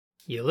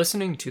You're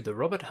listening to the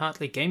Robert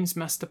Hartley Games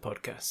Master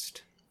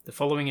podcast. The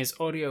following is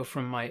audio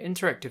from my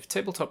interactive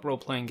tabletop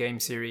role-playing game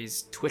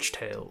series, Twitch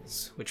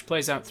Tales, which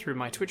plays out through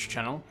my Twitch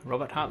channel,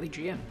 Robert Hartley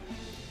GM.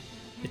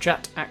 The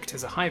chat act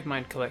as a hive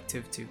mind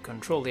collective to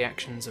control the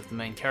actions of the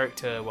main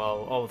character,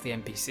 while all of the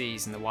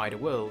NPCs in the wider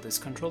world is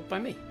controlled by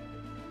me.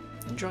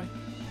 Enjoy.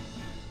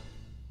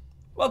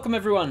 Welcome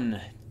everyone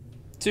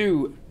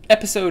to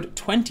episode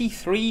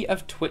 23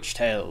 of Twitch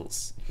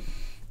Tales.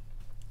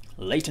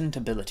 Latent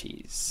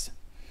abilities.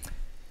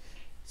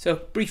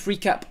 So, brief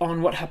recap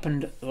on what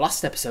happened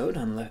last episode,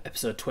 on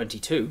episode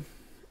 22.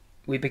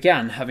 We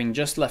began having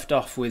just left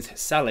off with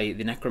Sally,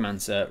 the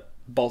necromancer,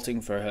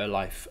 bolting for her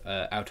life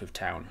out of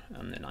town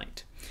on the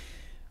night.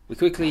 We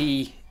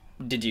quickly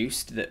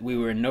deduced that we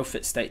were in no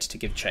fit state to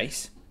give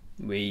chase,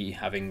 we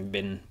having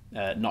been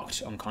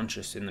knocked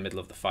unconscious in the middle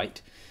of the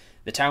fight.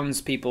 The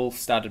townspeople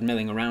started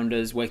milling around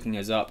us, waking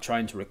us up,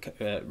 trying to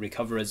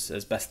recover us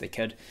as best they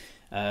could.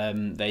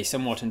 They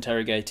somewhat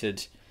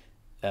interrogated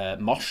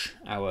Mosh,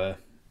 our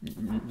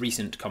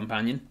recent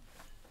companion,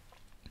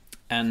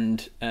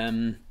 and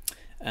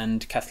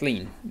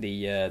Kathleen,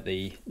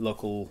 the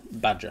local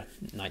badger,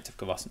 Knight of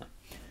Kavasna.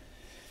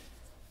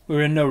 We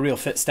were in no real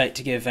fit state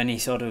to give any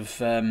sort of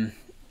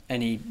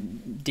any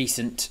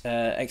decent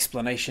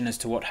explanation as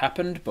to what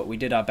happened, but we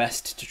did our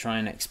best to try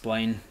and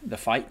explain the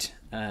fight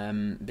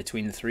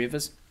between the three of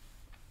us.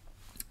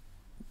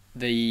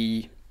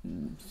 The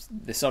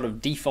sort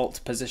of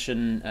default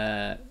position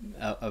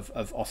of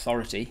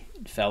authority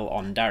fell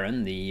on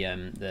Darren,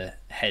 the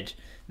head,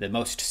 the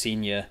most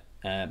senior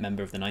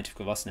member of the Knight of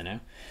Kavasna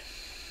now,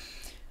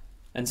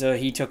 and so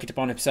he took it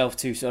upon himself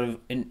to sort of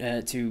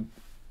to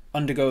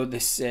undergo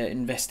this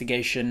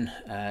investigation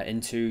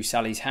into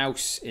Sally's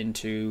house,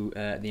 into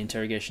the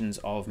interrogations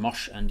of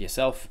Mosh and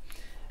yourself.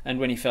 And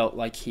when he felt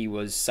like he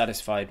was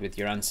satisfied with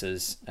your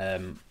answers,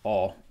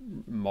 or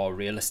more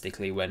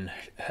realistically, when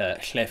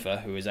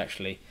Schläfer, who was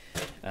actually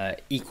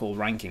equal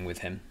ranking with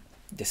him,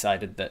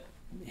 decided that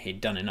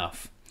he'd done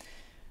enough,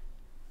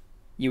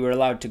 you were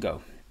allowed to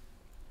go.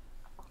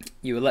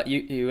 You were let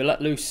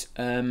loose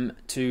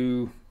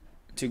to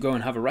go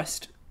and have a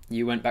rest.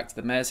 You went back to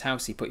the mayor's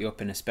house. He put you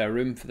up in a spare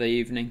room for the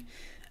evening.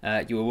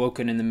 You were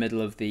woken in the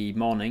middle of the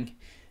morning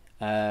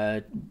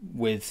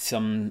with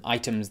some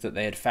items that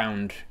they had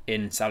found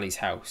in Sally's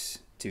house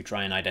to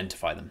try and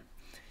identify them.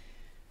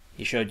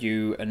 He showed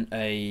you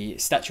a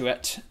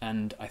statuette,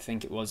 and I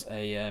think it was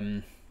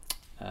an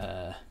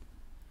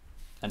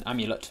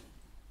amulet,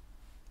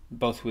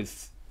 both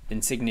with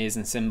insignias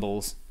and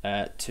symbols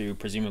to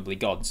presumably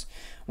gods,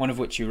 one of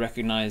which you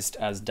recognized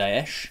as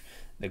Daesh,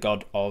 the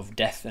god of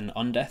death and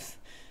undeath,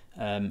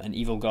 an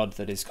evil god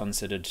that is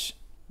considered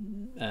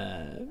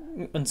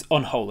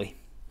unholy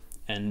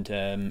and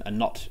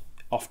not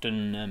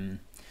often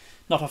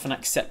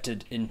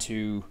accepted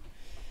into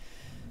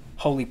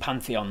holy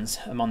pantheons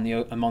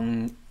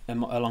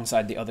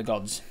alongside the other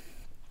gods.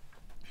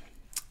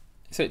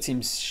 So it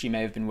seems she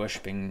may have been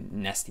worshipping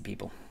nasty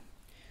people.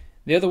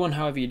 The other one,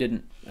 however, you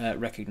didn't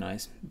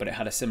recognize, but it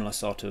had a similar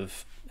sort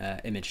of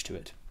image to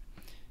it.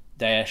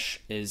 Daesh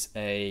is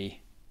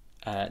a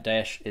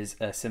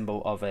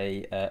symbol of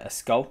a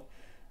skull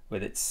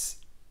with its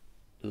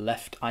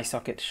left eye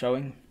socket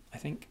showing, I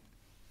think.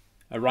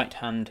 A right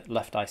hand,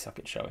 left eye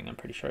socket showing. I'm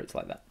pretty sure it's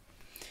like that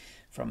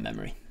from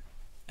memory.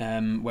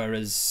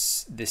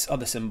 Whereas this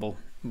other symbol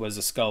was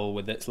a skull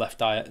with its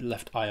left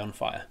eye on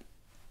fire.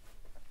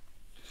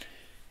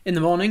 In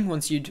the morning,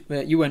 once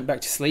you went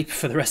back to sleep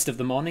for the rest of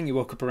the morning, you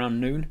woke up around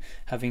noon,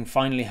 having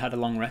finally had a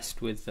long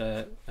rest with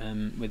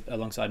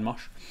alongside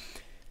Mosh.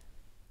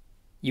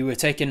 You were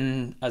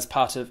taken as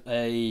part of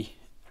an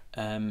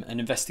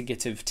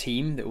investigative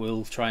team that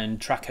will try and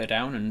track her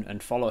down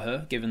and follow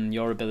her, given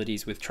your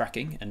abilities with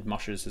tracking, and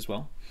Mosh's as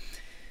well.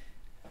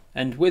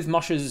 And with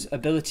Mosh's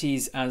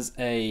abilities as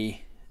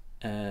a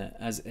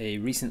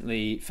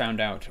recently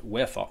found out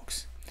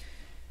werefox,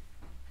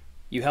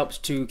 you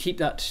helped to keep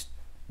that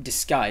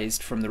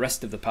disguised from the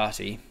rest of the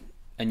party,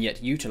 and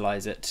yet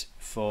utilize it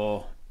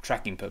for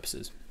tracking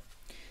purposes.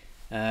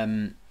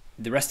 The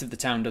rest of the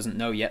town doesn't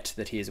know yet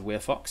that he is a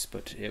werefox,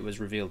 but it was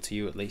revealed to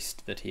you at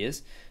least that he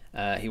is.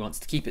 He wants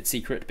to keep it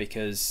secret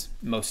because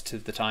most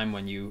of the time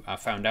when he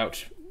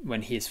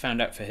is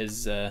found out for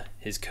his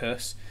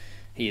curse,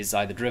 he is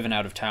either driven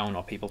out of town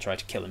or people try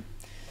to kill him.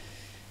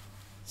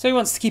 So he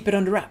wants to keep it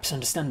under wraps,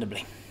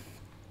 understandably.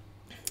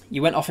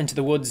 You went off into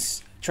the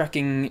woods,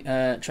 tracking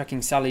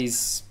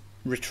Sally's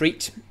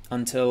retreat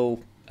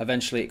until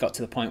eventually it got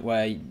to the point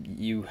where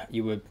you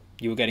were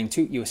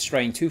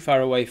straying too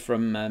far away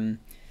from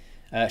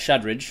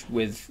Shadridge,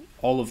 with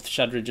all of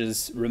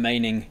Shadridge's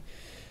remaining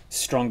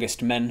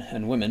strongest men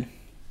and women,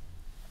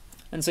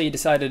 and so you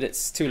decided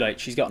it's too late.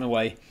 She's gotten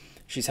away.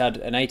 She's had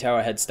an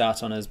 8-hour head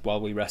start on us while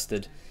we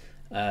rested.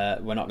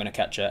 We're not going to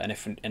catch her, and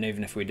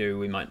even if we do,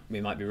 we might be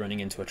running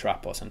into a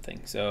trap or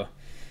something. So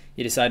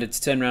you decided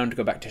to turn around to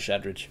go back to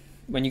Shadridge.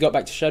 When you got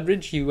back to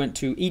Shadridge, you went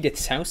to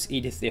Edith's house,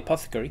 Edith the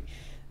apothecary,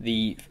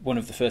 one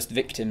of the first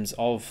victims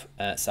of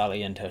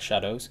Sally and her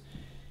shadows,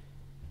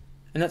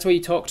 And that's where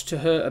you talked to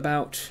her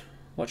about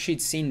what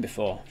she'd seen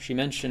before. She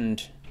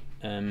mentioned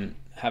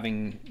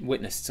having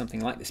witnessed something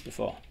like this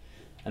before.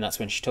 And that's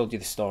when she told you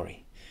the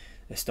story.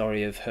 The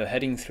story of her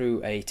heading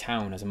through a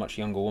town as a much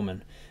younger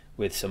woman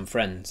with some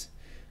friends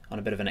on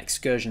a bit of an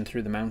excursion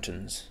through the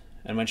mountains.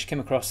 And when she came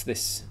across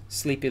this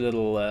sleepy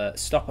little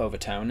stopover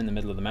town in the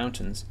middle of the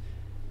mountains,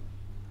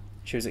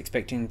 she was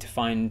expecting to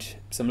find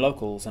some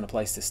locals and a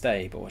place to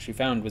stay, but what she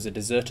found was a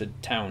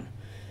deserted town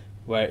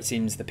where it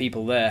seems the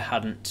people there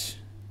hadn't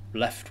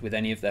left with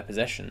any of their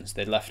possessions.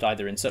 They'd left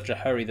either in such a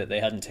hurry that they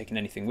hadn't taken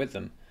anything with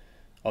them,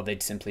 or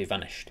they'd simply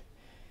vanished.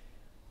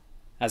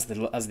 As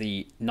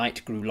the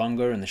night grew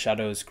longer and the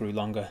shadows grew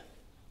longer,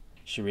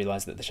 she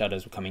realised that the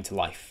shadows were coming to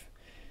life,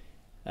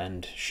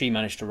 and she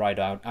managed to ride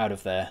out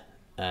of there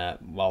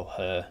while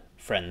her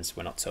friends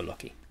were not so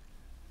lucky.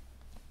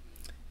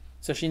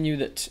 So she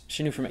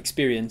knew from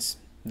experience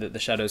that the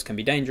shadows can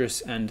be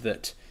dangerous, and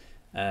that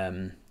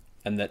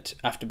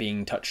after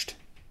being touched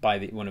by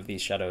one of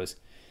these shadows,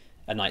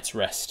 a night's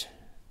rest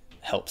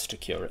helps to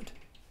cure it.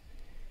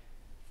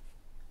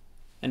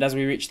 And as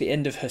we reach the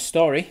end of her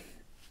story,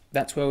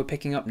 that's where we're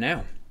picking up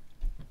now.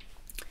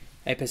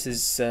 Apis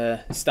is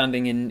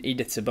standing in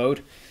Edith's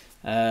abode,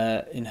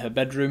 in her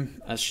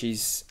bedroom, as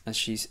she's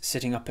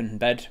sitting up in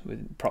bed,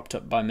 propped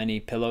up by many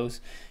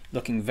pillows,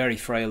 looking very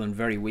frail and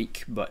very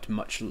weak, but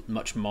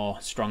much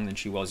more strong than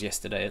she was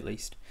yesterday, at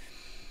least.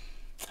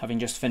 Having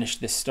just finished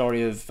this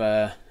story of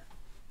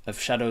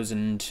shadows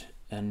and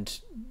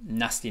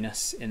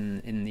nastiness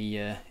in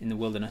the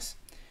wilderness,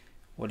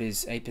 what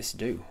does Apis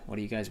do? What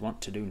do you guys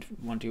want to do?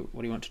 What do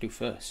you want to do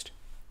first?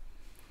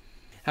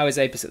 How is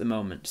Apis at the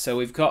moment? So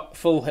we've got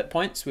full hit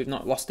points. We've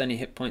not lost any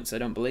hit points, I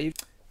don't believe.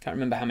 Can't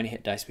remember how many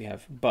hit dice we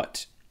have,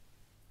 but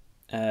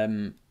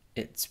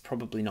it's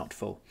probably not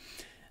full.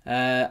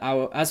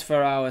 As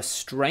for our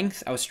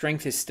strength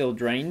is still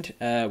drained.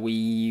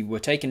 We were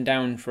taken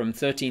down from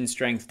 13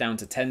 strength down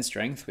to 10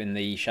 strength in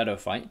the shadow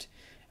fight,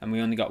 and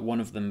we only got one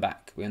of them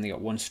back. We only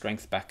got 1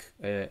 strength back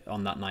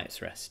on that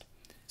night's rest.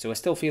 So we're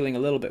still feeling a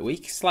little bit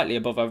weak, slightly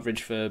above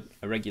average for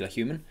a regular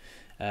human.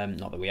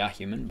 Not that we are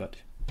human, but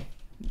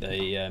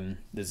the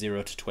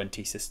 0 to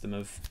 20 system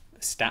of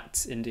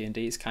stats in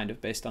D&D is kind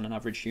of based on an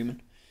average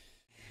human.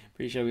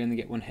 Pretty sure we only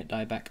get 1 hit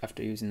die back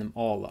after using them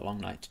all that long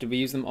night. Did we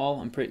use them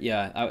all?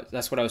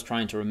 That's what I was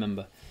trying to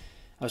remember.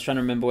 I was trying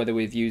to remember whether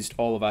we've used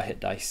all of our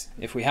hit dice.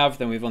 If we have,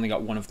 then we've only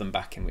got 1 of them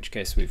back, in which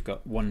case we've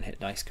got 1 hit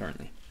dice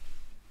currently.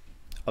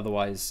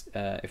 Otherwise,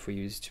 if we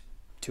used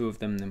 2 of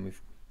them, then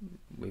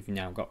we've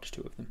now got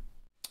 2 of them.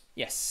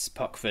 Yes,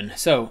 Pockfin.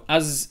 So,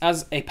 as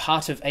a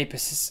part of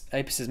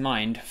Apis'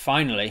 mind,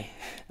 finally,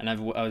 and I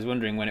was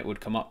wondering when it would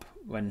come up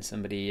when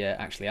somebody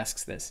actually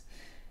asks this,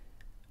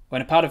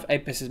 when a part of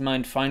Apis'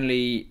 mind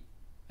finally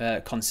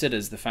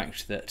considers the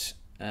fact that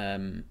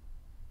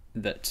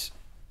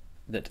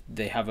that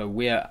they have a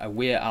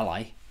weir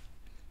ally,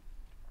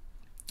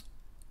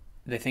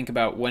 they think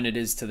about when it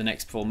is to the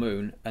next full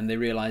moon, and they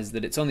realise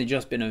that it's only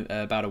just been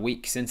about a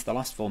week since the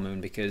last full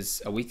moon,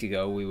 because a week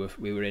ago we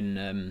were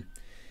in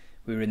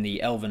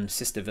the elven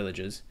sister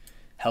villages,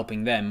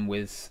 helping them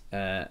with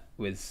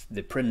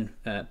the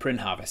prin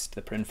harvest,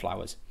 the prin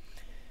flowers.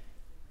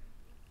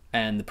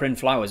 And the prin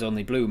flowers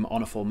only bloom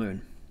on a full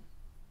moon.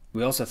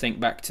 We also think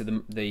back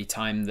to the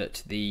time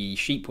that the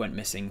sheep went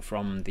missing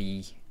from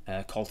the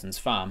Colton's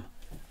farm,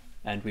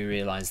 and we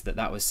realised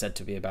that was said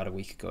to be about a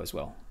week ago as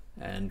well.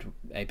 And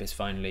Apis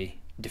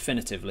finally,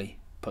 definitively,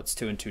 puts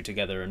 2 and 2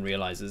 together and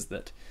realises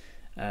that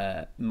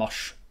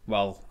Mosh,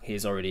 while he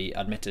has already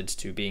admitted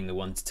to being the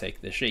one to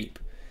take the sheep,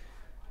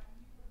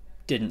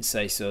 didn't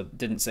say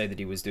that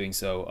he was doing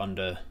so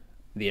under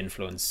the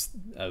influence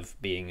of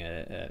being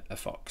a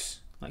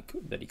fox, like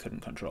that he couldn't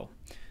control.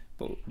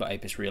 But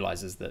Apis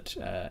realises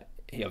that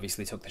he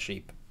obviously took the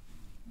sheep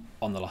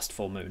on the last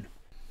full moon.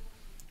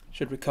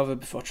 Should recover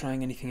before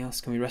trying anything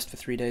else. Can we rest for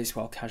 3 days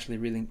while casually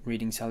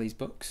reading Sally's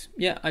books?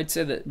 Yeah, I'd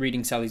say that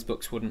reading Sally's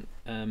books wouldn't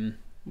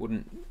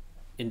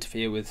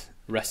interfere with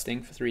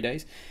resting for 3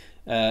 days.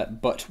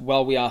 But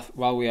while we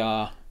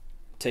are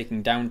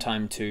taking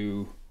downtime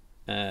to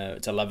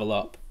level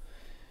up,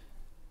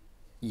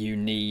 you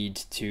need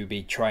to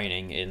be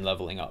training in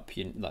leveling up.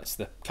 That's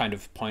the kind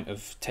of point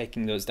of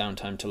taking those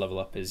downtime to level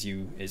up. Is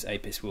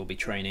Apis will be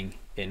training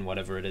in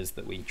whatever it is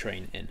that we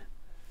train in.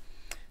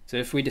 So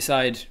if we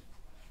decide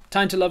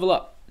time to level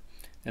up,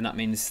 then that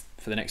means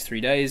for the next 3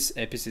 days,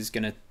 Apis is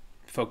going to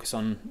focus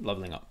on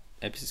leveling up.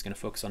 Apis is going to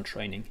focus on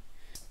training.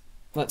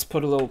 Let's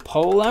put a little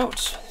poll out.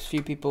 A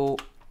few people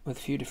with a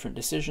few different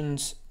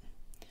decisions.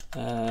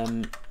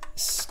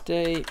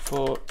 Stay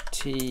for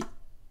tea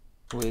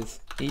with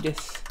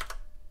Edith.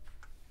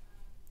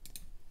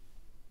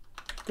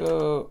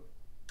 Go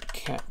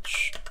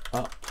catch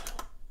up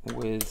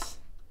with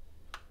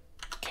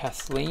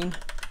Kathleen.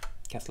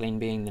 Kathleen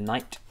being the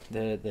knight,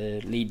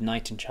 the lead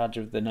knight in charge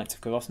of the Knights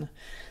of Kavosna.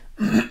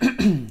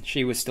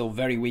 She was still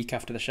very weak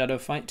after the shadow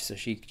fight, so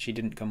she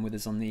didn't come with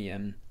us on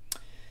the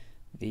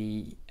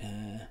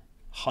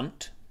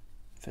hunt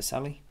for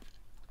Sally.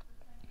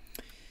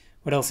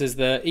 What else is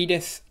there?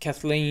 Edith,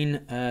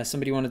 Kathleen,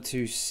 somebody wanted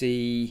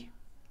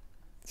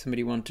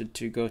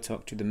to go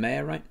talk to the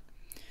mayor, right?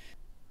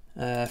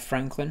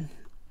 Franklin.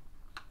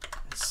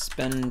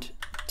 Spend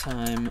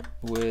time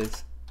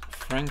with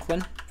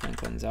Franklin.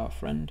 Franklin's our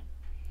friend.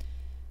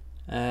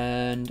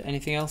 And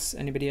anything else?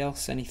 Anybody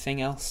else?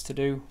 Anything else to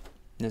do?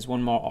 There's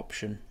one more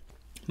option.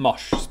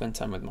 Mosh. Spend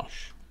time with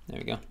Mosh. There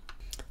we go.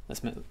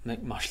 Let's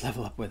make Mosh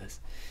level up with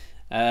us.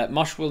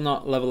 Mosh will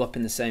not level up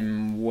in the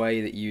same way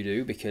that you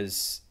do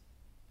because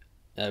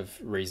of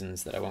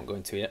reasons that I won't go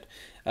into yet.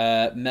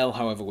 Mel,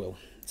 however, will.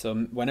 So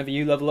whenever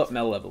you level up,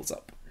 Mel levels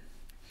up.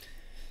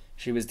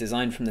 She was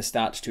designed from the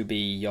start to be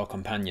your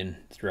companion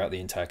throughout the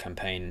entire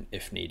campaign,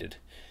 if needed,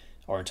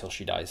 or until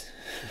she dies.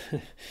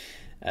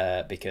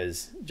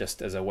 Because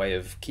just as a way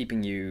of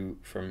keeping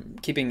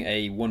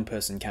a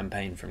one-person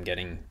campaign from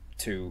getting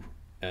too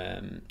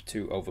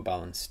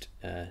overbalanced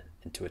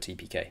into a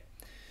TPK.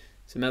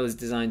 So Mel is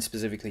designed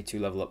specifically to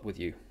level up with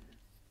you.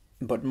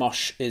 But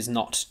Mosh is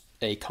not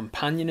a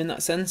companion in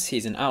that sense.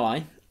 He's an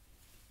ally,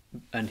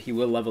 and he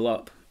will level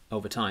up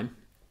over time.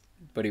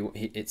 But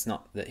it's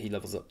not that he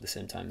levels up at the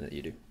same time that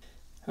you do.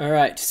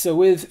 Alright, so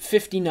with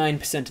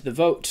 59% of the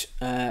vote,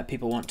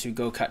 people want to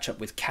go catch up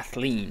with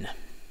Kathleen.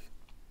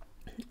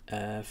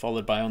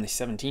 Followed by only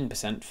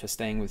 17% for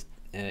staying with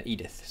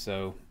Edith.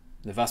 So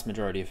the vast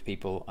majority of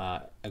people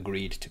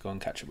agreed to go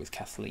and catch up with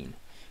Kathleen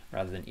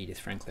rather than Edith,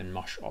 Franklin,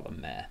 Mosh, or the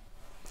mayor.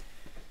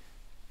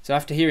 So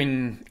after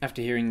hearing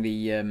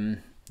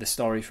the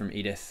story from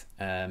Edith,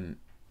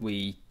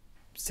 we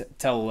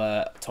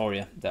tell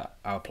Toria that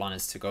our plan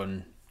is to go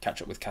and catch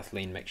up with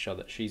Kathleen, make sure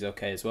that she's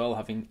okay as well.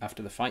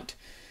 After the fight,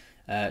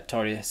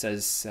 Toria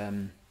says,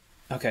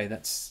 "Okay,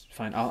 that's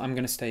fine. I'm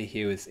going to stay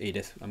here with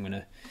Edith. I'm going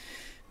to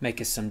make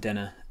us some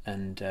dinner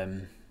and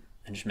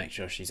just make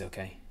sure she's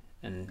okay."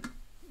 And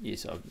you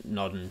sort of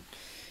nod and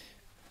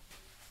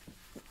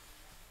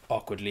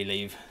awkwardly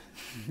leave.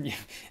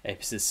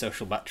 Apis'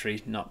 social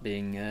battery not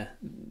being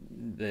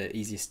the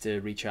easiest to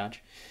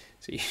recharge,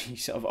 so you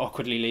sort of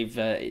awkwardly leave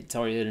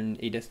Toria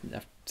and Edith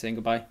after saying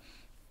goodbye,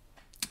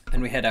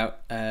 and we head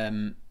out.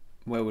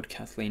 Where would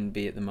Kathleen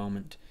be at the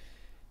moment?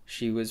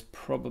 She was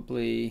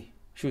possibly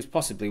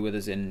with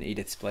us in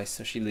Edith's place,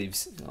 so she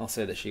leaves. I'll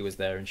say that she was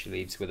there and she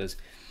leaves with us.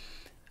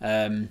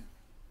 And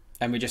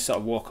we just sort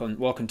of walk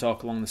and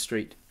talk along the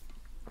street.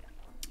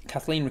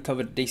 Kathleen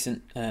recovered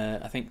decent,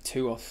 I think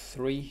 2 or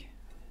 3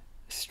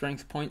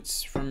 strength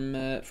points from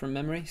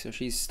memory, so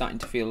she's starting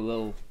to feel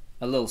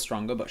a little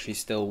stronger, but she's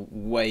still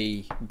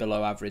way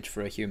below average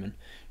for a human.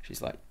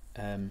 She's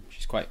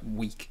quite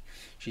weak.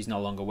 She's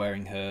no longer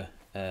wearing her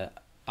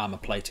armor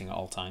plating at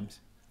all times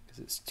because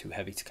it's too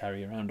heavy to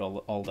carry around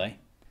all day.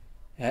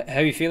 How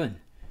are you feeling?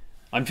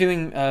 I'm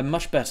feeling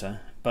much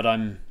better, but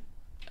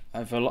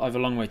I've a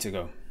long way to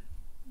go.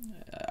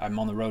 I'm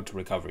on the road to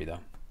recovery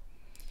though.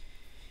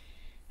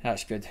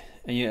 That's good.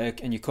 And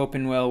you're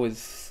coping well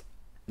with,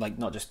 like,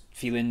 not just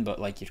feeling, but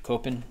like you're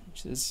coping.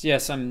 She says,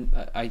 yes,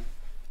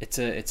 it's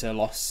a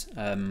loss.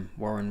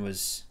 Warren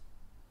was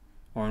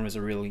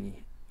a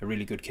really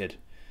good kid.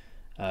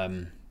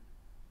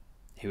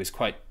 He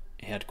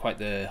had quite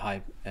the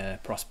high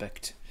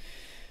prospect.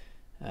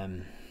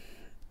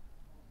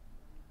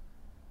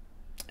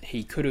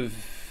 He could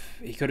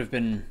have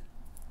been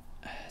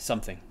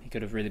something. He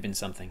could have really been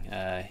something.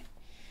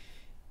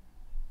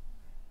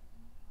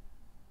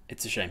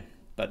 It's a shame,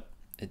 but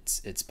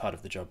it's part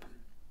of the job.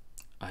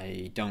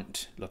 I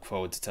don't look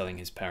forward to telling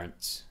his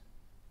parents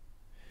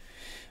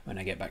when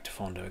I get back to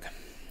Fondurg,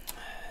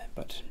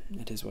 but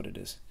it is what it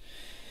is.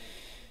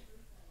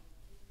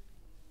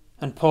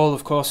 And Paul,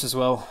 of course, as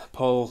well.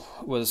 Paul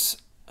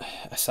was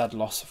a sad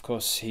loss, of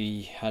course.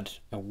 He had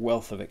a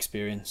wealth of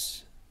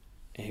experience.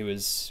 We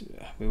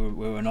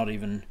were not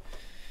even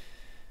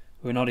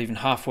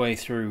halfway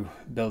through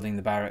building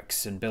the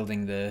barracks and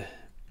building the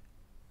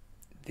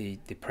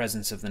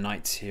presence of the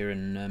knights here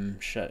in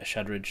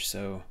Shadridge,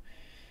 so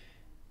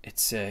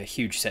it's a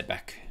huge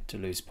setback to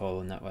lose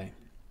Paul in that way.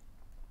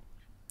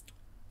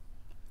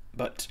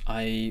 But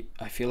I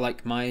feel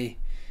like my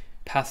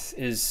path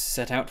is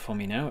set out for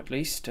me now, at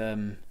least.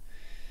 I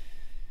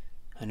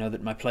know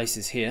that my place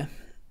is here.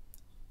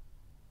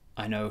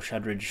 I know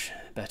Shadridge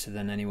better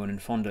than anyone in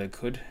Fondurg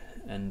could,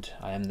 and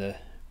I am the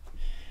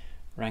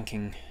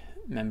ranking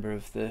member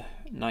of the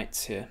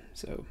knights here,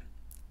 so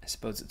I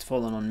suppose it's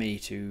fallen on me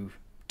to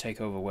take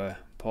over where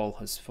Paul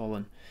has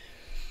fallen.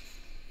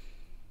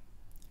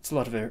 It's a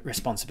lot of a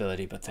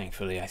responsibility, but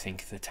thankfully I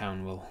think the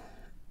town will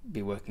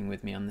be working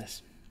with me on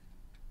this.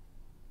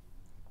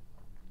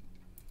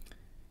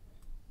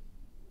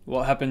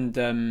 What happened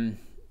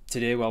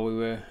today while we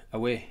were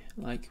away?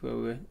 Not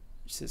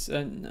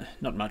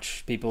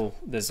much.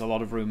 There's a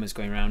lot of rumours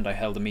going around. I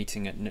held a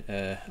meeting at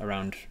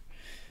around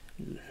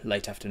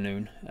late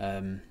afternoon,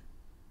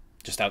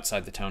 just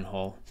outside the town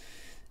hall.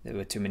 There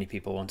were too many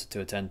people wanted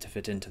to attend to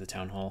fit into the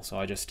town hall, so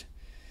I just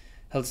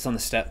held it on the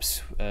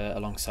steps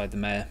alongside the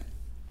mayor,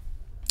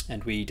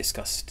 and we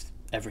discussed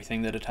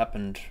everything that had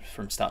happened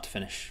from start to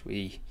finish.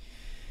 We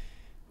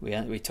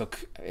We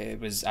took, it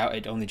was out,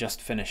 it only just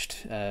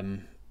finished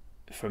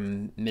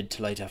from mid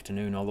to late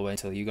afternoon all the way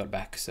until you got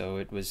back,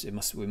 so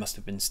we must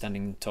have been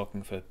standing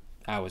talking for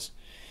hours.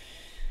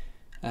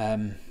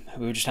 We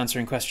were just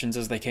answering questions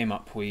as they came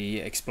up. We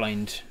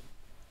explained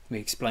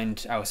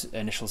our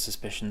initial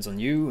suspicions on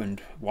you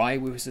and why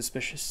we were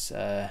suspicious.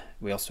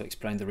 We also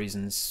explained the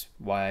reasons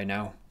why I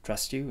now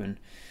trust you and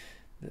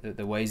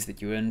the ways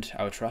that you earned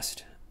our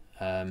trust.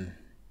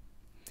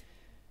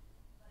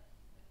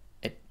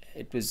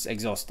 It was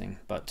exhausting,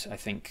 but I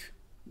think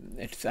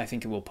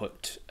it will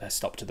put a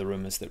stop to the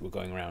rumours that were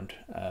going around.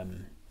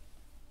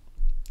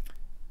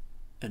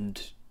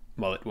 And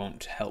while it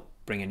won't help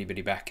bring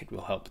anybody back, it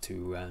will help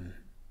to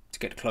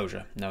get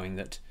closure, knowing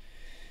that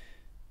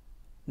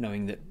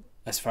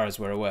as far as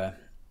we're aware,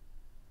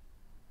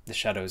 the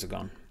shadows are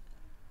gone.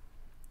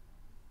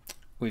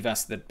 We've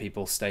asked that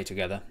people stay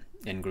together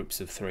in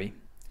groups of 3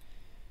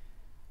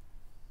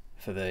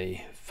 for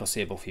the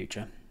foreseeable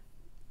future,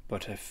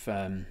 but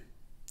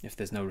if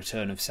there's no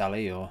return of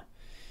Sally or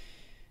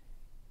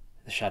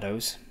the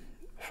shadows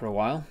for a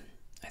while,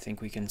 I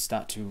think we can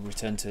start to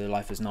return to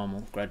life as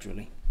normal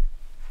gradually.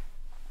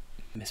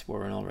 Miss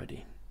Warren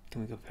already.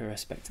 Can we go pay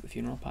respect to the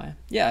funeral pyre?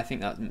 Yeah, I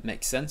think that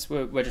makes sense.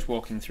 We're just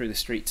walking through the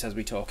streets as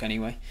we talk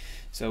anyway,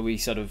 so we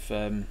sort of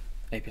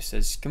Apis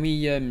says, can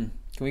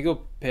we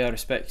go pay our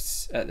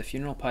respects at the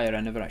funeral pyre?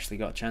 I never actually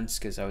got a chance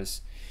because I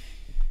was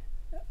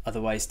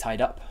otherwise tied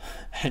up.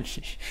 And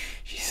she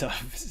sort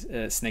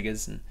of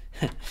sniggers and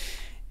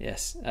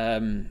yes,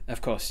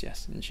 of course,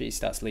 yes. And she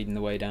starts leading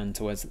the way down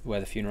towards where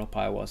the funeral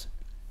pyre was.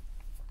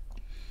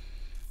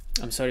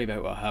 I'm sorry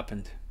about what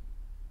happened.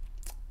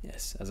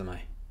 Yes, as am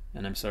I.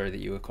 And I'm sorry that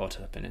you were caught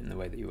up in it in the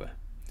way that you were.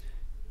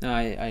 No,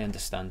 I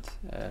understand.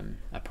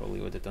 I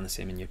probably would have done the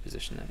same in your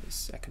position.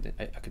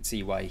 I could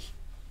see why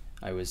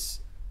I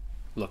was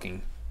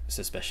looking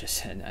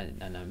suspicious, and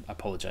I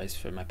apologise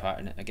for my part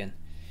in it again.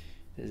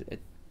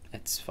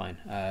 It's fine.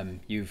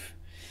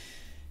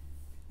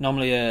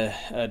 Normally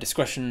a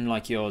discretion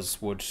like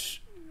yours would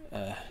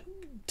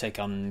take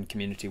on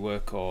community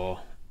work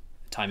or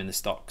time in the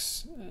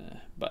stocks,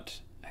 but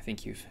I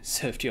think you've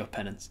served your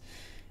penance.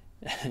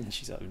 And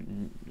she sort of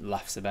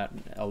laughs about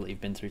all that you've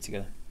been through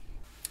together.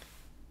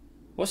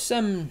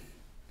 Can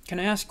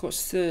I ask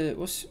what's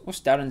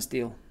Darren's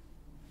deal?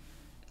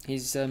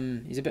 He's a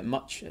bit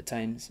much at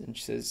times. And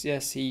she says,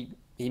 yes, he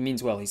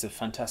means well. He's a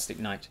fantastic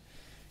knight.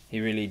 He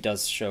really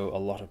does show a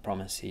lot of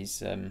promise.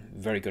 He's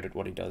very good at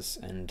what he does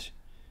and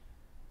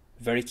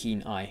very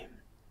keen eye,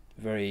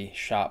 very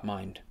sharp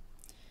mind,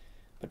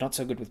 but not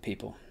so good with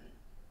people.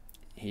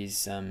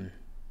 He's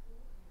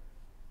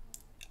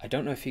I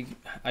don't know if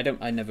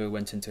I never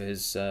went into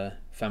his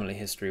family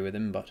history with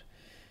him, but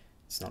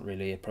it's not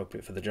really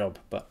appropriate for the job.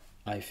 But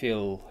I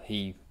feel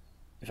if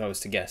I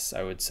was to guess,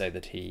 I would say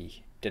that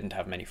he didn't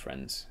have many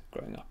friends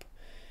growing up.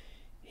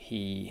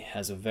 He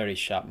has a very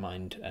sharp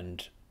mind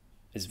and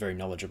is very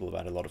knowledgeable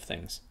about a lot of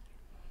things.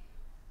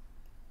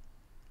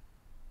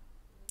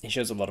 He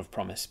shows a lot of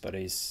promise, but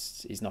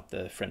he's not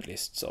the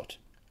friendliest sort.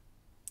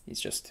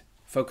 He's just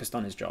focused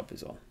on his job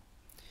is all.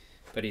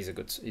 But he's a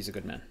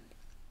good man.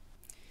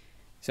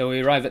 So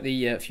we arrive at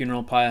the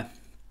funeral pyre.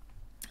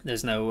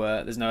 There's no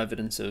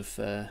evidence of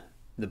the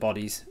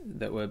bodies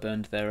that were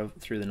burned there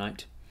through the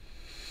night,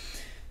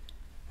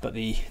 but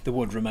the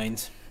wood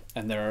remains,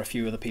 and there are a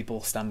few other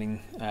people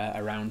standing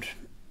around,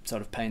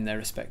 sort of paying their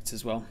respects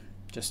as well.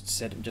 Just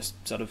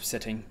sort of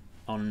sitting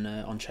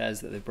on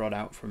chairs that they've brought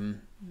out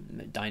from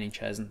dining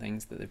chairs and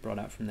things that they've brought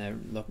out from their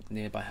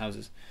nearby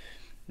houses.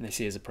 And they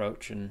see us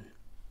approach, and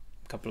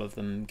a couple of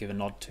them give a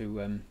nod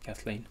to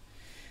Kathleen.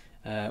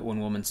 One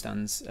woman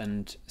stands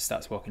and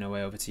starts walking her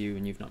way over to you,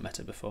 and you've not met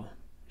her before.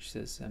 She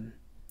says,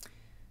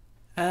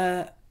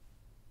 I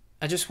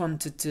just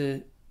wanted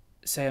to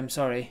say I'm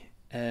sorry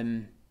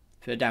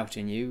for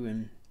doubting you,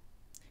 and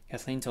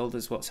Kathleen told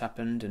us what's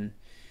happened, and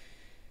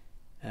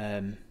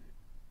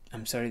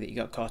I'm sorry that you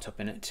got caught up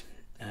in it.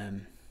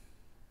 I'm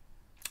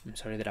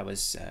sorry that I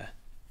was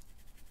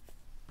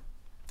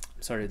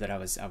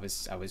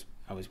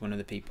one of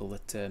the people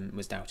that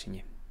was doubting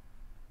you.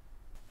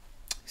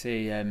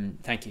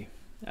 Thank you.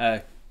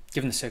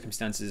 Given the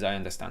circumstances, I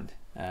understand,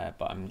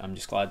 but I'm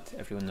just glad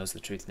everyone knows the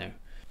truth now.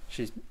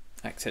 She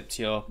accepts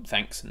your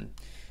thanks and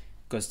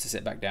goes to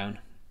sit back down.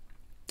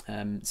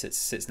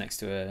 Sits next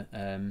to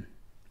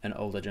an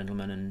older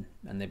gentleman,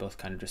 and they both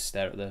kind of just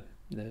stare at the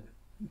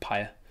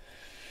pyre.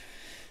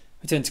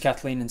 We turn to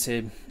Kathleen and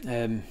say,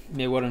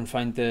 may Warren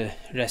find the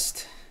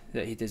rest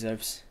that he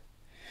deserves.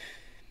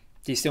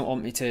 Do you still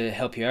want me to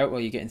help you out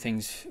while you're getting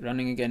things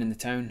running again in the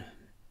town?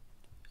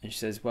 And she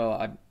says,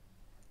 well,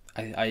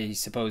 I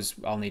suppose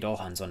I'll need all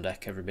hands on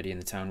deck. Everybody in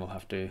the town will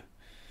have to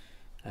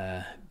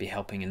be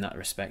helping in that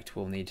respect.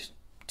 We'll need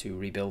to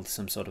rebuild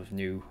some sort of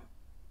new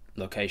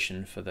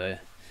location for the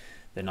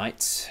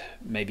knights.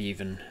 Maybe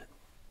even,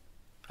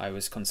 I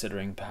was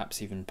considering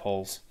perhaps even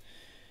Paul's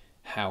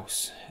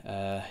house.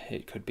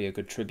 It could be a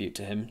good tribute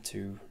to him.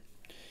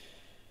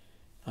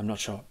 I'm not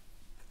sure.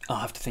 I'll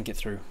have to think it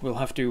through. We'll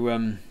have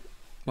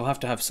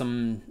to have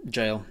some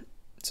jail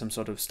some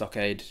sort of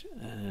stockade,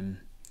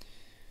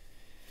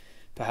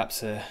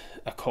 perhaps a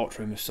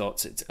courtroom of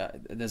sorts.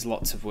 There's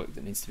lots of work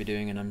that needs to be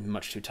doing, and I'm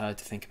much too tired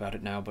to think about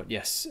it now. But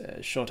yes,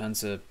 short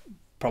answer,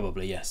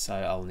 probably yes.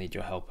 I'll need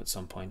your help at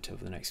some point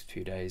over the next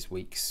few days,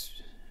 weeks,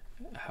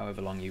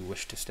 however long you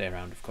wish to stay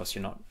around. Of course,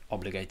 you're not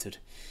obligated.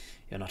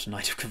 You're not a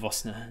knight of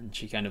Kvosna. And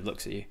she kind of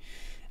looks at you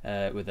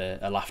with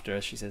a laughter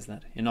as she says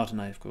that. You're not a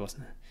knight of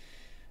Kvosna.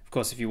 Of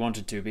course, if you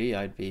wanted to be,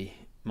 I'd be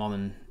more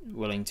than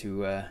willing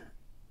to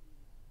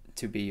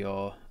be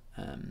your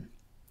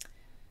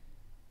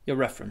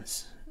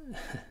reference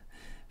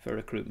for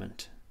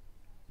recruitment.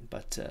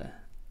 But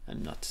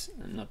I'm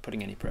not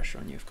putting any pressure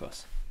on you, of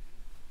course.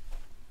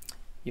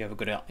 You have a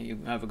good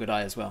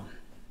eye as well.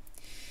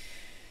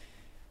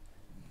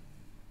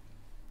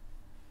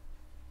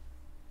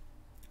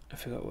 I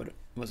forgot what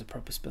was a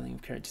proper spelling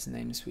of characters'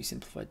 names. We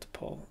simplified to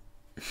Paul.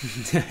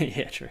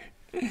 Yeah, true.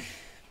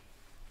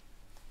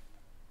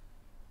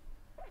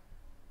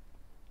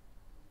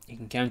 You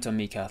can count on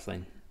me,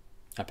 Kathleen.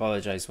 I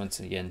apologise once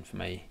again for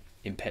my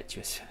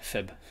impetuous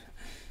fib.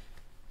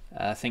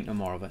 Think no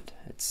more of it.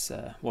 It's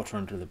water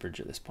under the bridge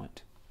at this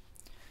point.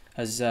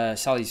 Has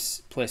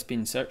Sally's place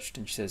been searched?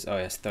 And she says, oh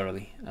yes,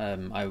 thoroughly.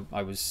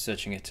 I was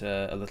searching it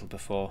a little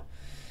before,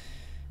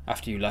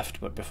 after you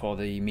left, but before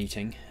the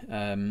meeting.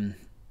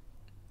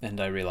 And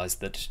I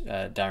realised that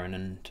Darren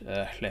and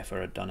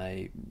Hlefer had done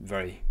a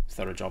very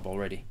thorough job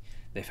already.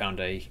 They found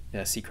a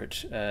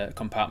secret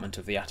compartment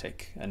of the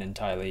attic, an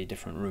entirely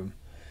different room.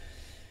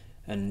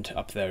 And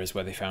up there is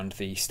where they found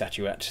the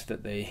statuette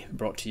that they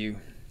brought to you.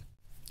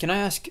 Can I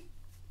ask,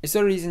 is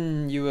there a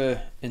reason you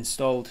were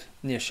installed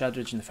near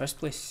Shadridge in the first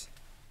place?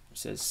 She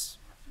says,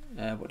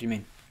 what do you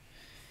mean?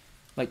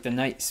 Like the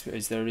knights,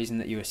 is there a reason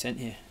that you were sent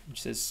here? And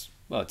she says,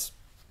 well, it's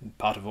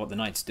part of what the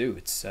knights do.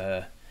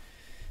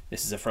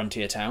 This is a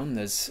frontier town.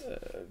 There's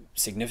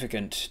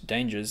significant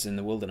dangers in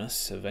the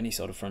wilderness of any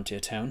sort of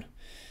frontier town.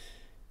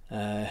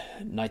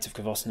 Knights of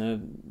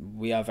Kvosna,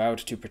 we are vowed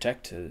to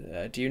protect.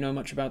 Do you know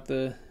much about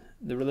the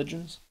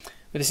religions?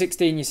 With a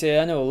 16, you say,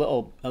 I know a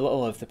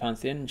little of the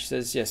pantheon. And she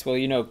says, yes, well,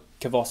 you know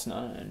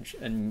Kvosna,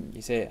 and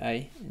you say,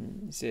 aye.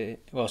 And you say,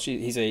 well,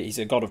 he's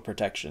a god of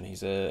protection.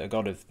 He's a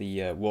god of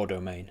the war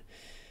domain,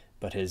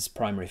 but his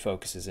primary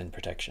focus is in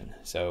protection.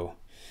 So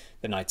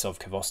the Knights of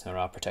Kvosna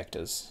are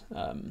protectors.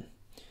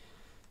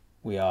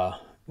 We are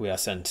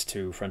sent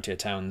to frontier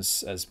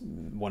towns as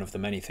one of the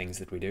many things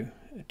that we do,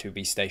 to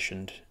be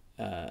stationed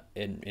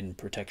in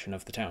protection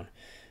of the town.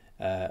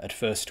 At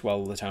first,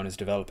 while the town is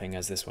developing,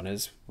 as this one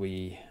is,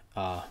 we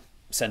are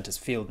sent as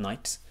field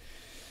knights,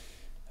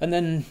 and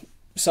then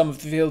some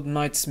of the field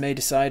knights may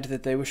decide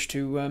that they wish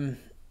to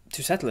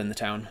settle in the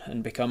town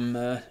and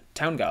become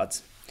town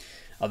guards.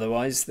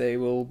 Otherwise, they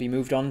will be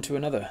moved on to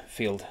another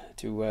field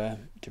to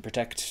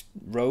protect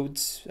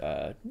roads,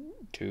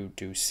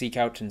 to seek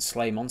out and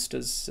slay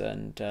monsters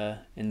and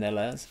in their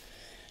lairs,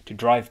 to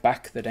drive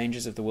back the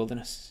dangers of the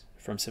wilderness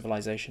from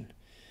civilization.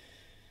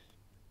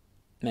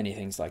 Many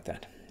things like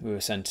that. We were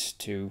sent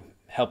to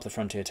help the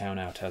frontier town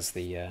out as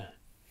the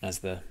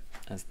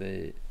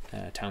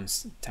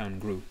town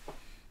grew.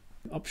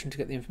 Option to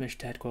get the information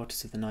to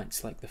headquarters of the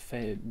Knights, like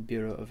the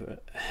Bureau of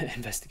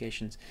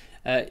Investigations.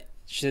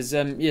 She says,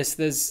 yes,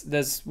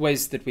 there's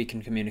ways that we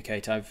can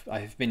communicate.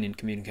 I've been in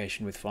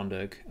communication with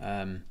Fonderg.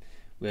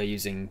 We're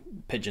using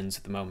pigeons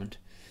at the moment,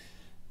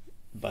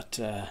 but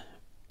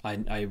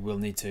I will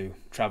need to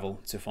travel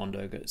to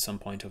Fonderg at some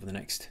point over the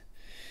next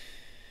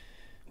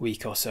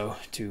week or so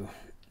to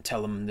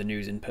tell them the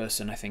news in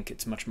person. I think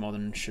it's much more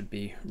than should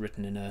be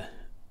written in a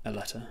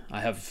letter.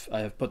 I have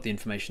put the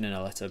information in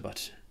a letter,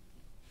 but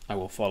I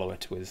will follow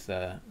it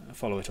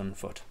on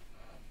foot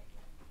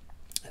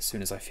as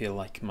soon as I feel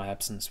like my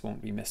absence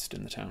won't be missed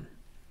in the town.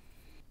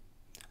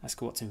 Ask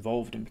her what's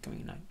involved in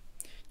becoming a knight.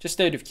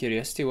 Just out of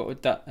curiosity, what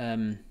would that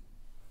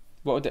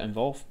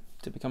involve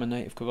to become a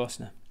knight of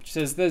Kvosna? She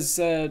says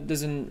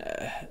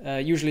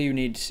usually you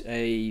need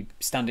a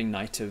standing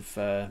knight of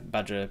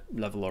Badger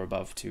level or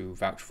above to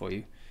vouch for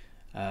you.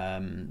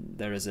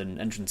 There is an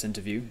entrance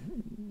interview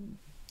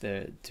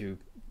there to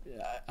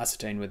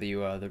ascertain whether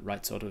you are the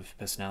right sort of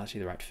personality,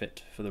 the right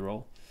fit for the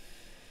role.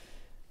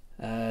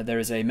 There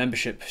is a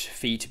membership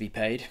fee to be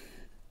paid,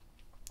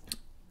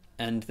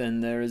 and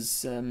then there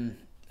is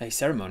a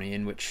ceremony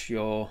in which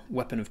your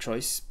weapon of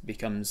choice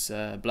becomes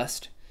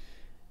blessed,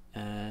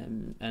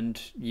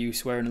 and you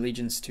swear an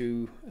allegiance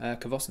to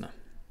Kvosna.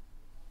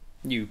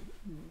 You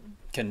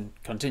can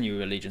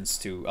continue allegiance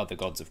to other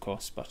gods, of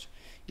course, but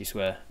you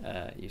swear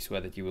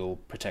that you will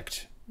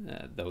protect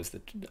those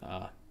that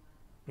are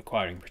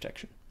requiring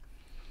protection.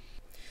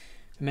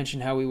 We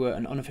mentioned how we were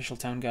an unofficial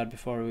town guard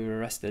before we were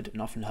arrested,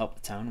 and often helped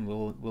the town, and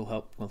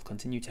we'll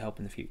continue to help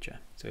in the future.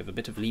 So we have a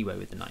bit of leeway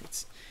with the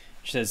knights.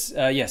 She says,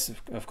 yes,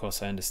 of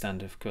course, I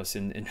understand. Of course,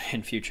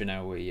 in future,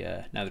 now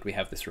that we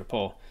have this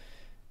rapport,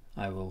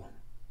 I will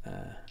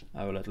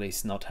at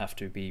least not have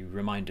to be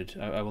reminded.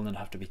 I will not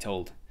have to be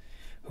told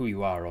who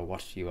you are or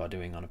what you are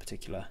doing on a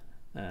particular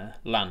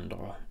land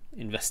or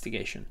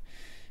investigation.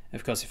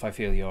 Of course, if I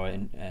feel you're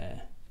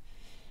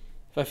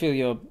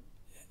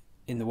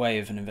in the way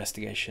of an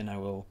investigation, I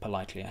will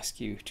politely ask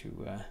you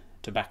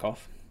to back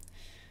off.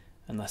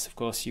 Unless, of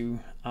course,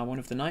 you are one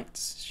of the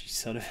knights. She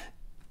sort of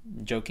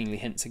jokingly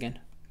hints again.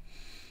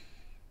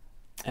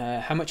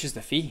 How much is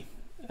the fee?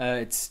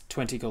 It's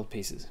 20 gold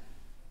pieces.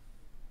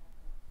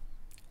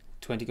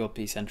 20 gold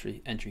piece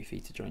entry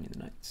fee to join in the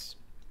knights.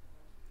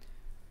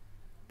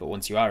 But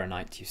once you are a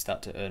knight, you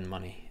start to earn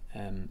money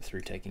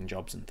through taking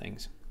jobs and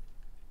things.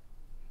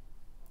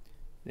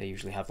 They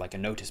usually have like a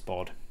notice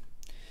board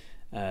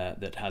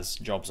that has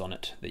jobs on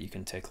it that you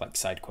can take, like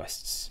side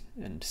quests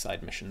and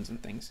side missions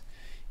and things,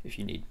 if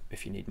you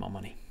need more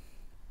money.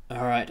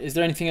 All right. Is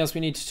there anything else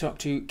we need to talk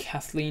to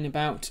Kathleen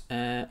about?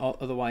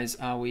 Otherwise,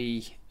 are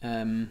we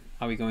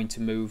going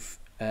to move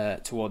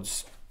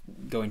towards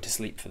going to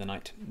sleep for the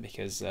night,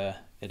 because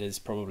it is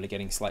probably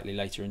getting slightly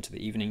later into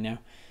the evening now.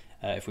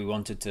 If we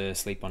wanted to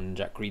sleep on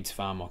Jack Reed's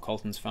farm or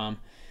Colton's farm,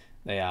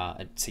 they are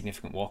a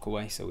significant walk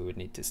away, so we would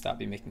need to start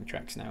making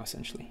tracks now,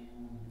 essentially.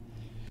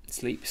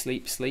 Sleep,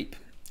 sleep, sleep.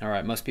 All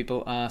right, most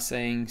people are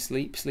saying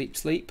sleep, sleep,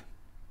 sleep.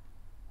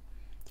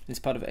 This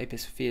part of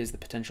Apis fears the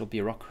potential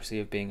bureaucracy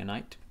of being a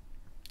knight.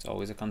 It's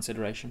always a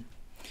consideration.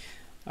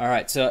 All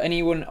right, so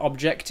anyone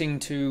objecting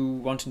to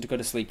wanting to go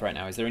to sleep right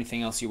now? Is there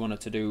anything else you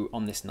wanted to do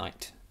on this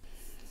night?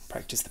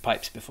 Practice the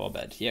pipes before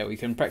bed. Yeah, we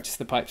can practice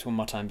the pipes one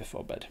more time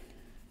before bed.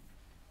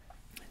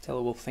 Tell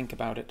her we'll think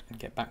about it and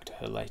get back to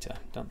her later.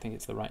 Don't think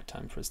it's the right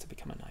time for us to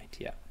become a knight.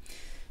 Yeah.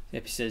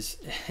 Epi says,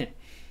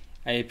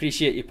 I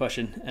appreciate you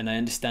pushing, and I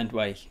understand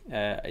why.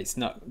 It's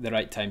not the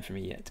right time for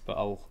me yet, but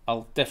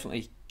I'll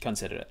definitely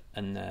consider it,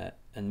 and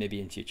maybe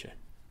in future.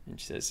 And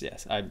she says,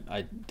 yes,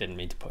 I didn't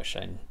mean to push.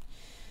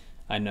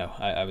 I know.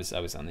 I was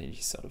only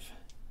sort of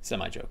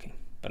semi-joking,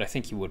 but I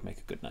think you would make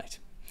a good knight.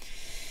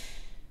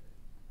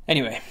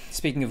 Anyway,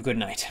 speaking of good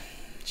night,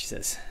 she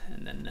says,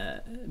 and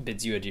then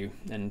bids you adieu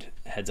and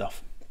heads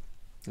off,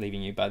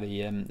 leaving you by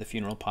the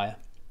funeral pyre.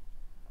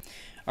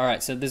 All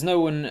right, so there's no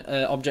one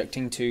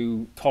objecting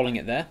to calling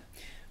it there.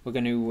 We're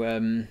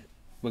going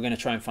to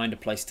try and find a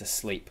place to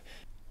sleep.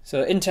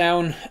 So in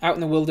town, out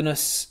in the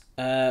wilderness,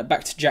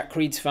 back to Jack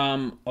Reed's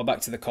farm or back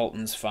to the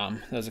Colton's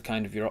farm. Those are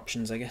kind of your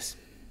options, I guess.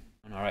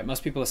 All right,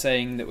 most people are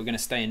saying that we're going to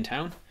stay in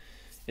town.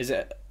 Is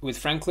it with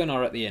Franklin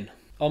or at the inn?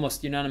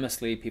 Almost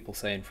unanimously, people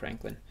say in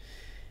Franklin.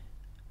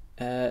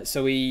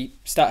 So we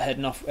start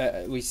heading off.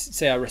 We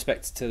say our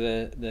respects to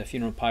the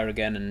funeral pyre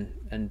again,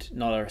 and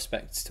nod our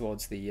respects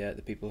towards the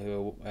people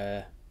who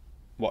are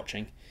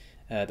watching.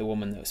 The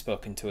woman that was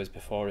spoken to us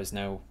before is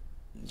now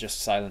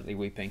just silently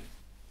weeping.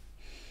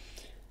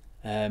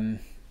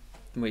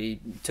 We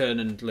turn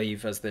and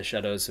leave as the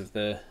shadows of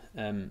the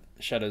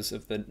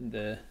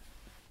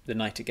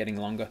night are getting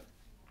longer.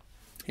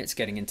 It's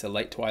getting into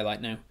late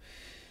twilight now.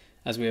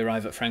 As we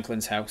arrive at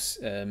Franklin's house,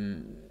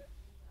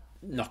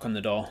 knock on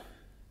the door,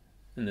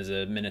 and there's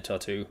a minute or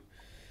two,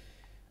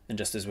 and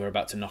just as we're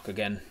about to knock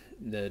again,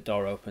 the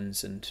door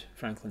opens and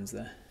Franklin's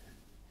there.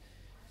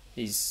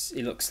 He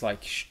looks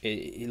like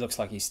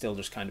he's still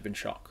just kind of in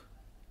shock.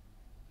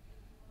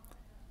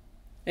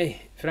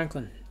 Hey,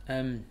 Franklin,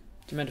 do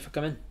you mind if I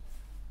come in?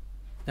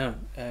 No,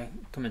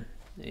 come in.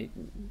 He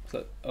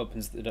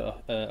opens the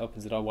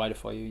door wider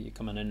for you. You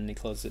come on in, and he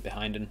closes it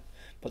behind and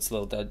puts a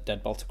little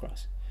dead bolt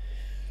across.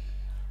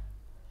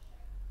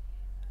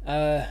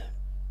 I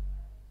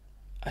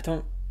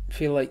don't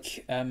feel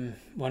like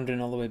wandering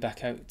all the way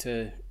back out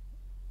to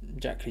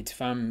Jack Reed's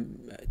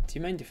farm. Do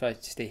you mind if I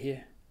stay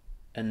here?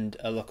 And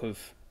a look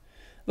of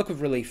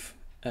relief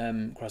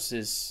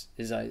crosses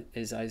his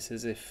eyes,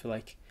 as if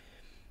like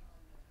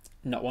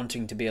not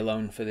wanting to be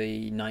alone for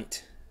the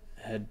night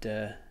had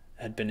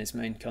been his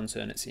main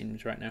concern, it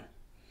seems, right now.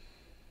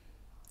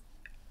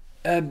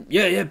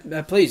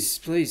 Please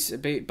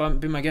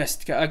be my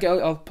guest.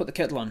 I'll put the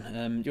kettle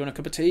on. Do you want a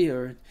cup of tea,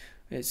 or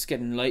it's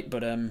getting late?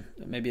 But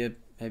maybe a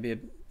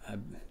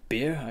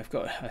beer. I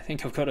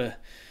think I've got a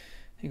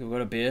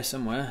beer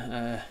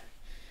somewhere.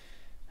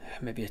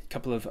 Maybe a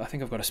couple of. I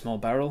think I've got a small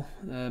barrel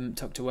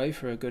tucked away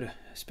for a good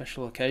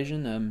special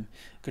occasion.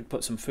 Could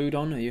put some food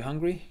on. Are you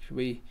hungry? Should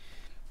we?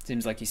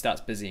 Seems like he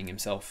starts busying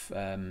himself.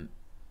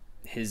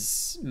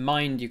 His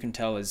mind, you can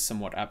tell, is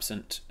somewhat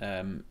absent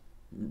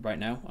right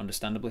now,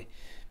 understandably,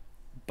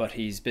 but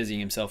he's busying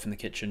himself in the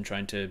kitchen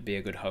trying to be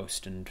a good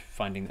host and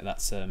finding that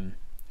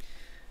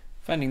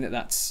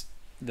that's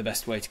the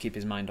best way to keep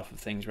his mind off of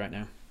things right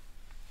now.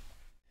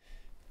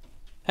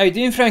 How you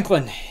doing,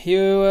 Franklin?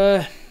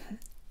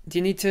 Do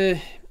you need to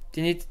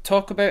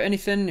talk about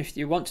anything? If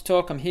you want to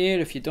talk, I'm here.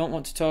 If you don't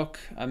want to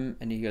talk, and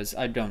he goes,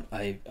 I'd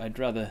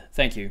rather,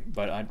 thank you,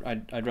 but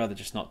I'd rather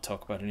just not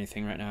talk about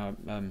anything right now.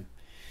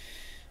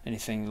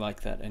 Anything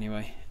like that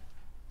anyway.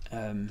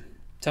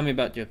 Tell me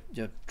about your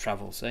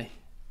travels, eh?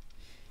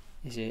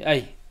 You say,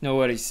 hey, no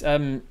worries.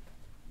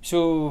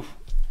 So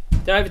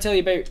did I ever tell you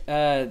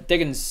about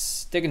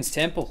Diggon's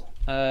temple?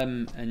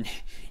 And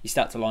you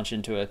start to launch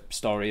into a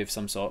story of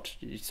some sort.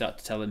 You start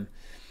to tell him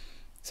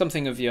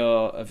something of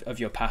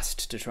your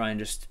past to try and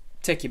just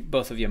take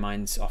both of your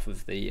minds off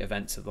of the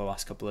events of the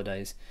last couple of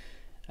days.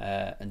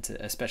 and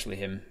especially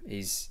him,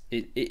 he's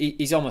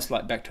almost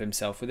like back to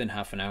himself within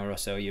half an hour or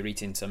so. You're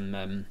eating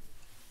some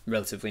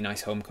relatively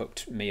nice home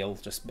cooked meal,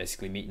 just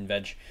basically meat and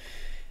veg.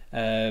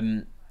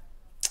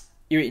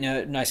 You're eating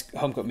a nice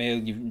home cooked meal.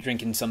 You're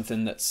drinking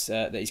something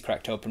that he's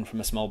cracked open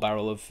from a small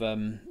barrel of.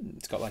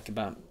 It's got like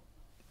about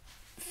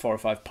 4 or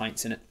 5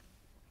 pints in it,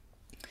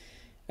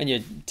 and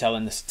you're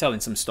telling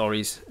some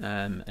stories.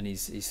 And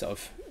he's sort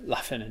of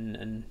laughing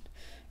and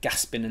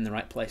gasping in the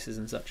right places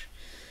and such.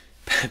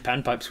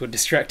 Panpipes would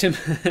distract him.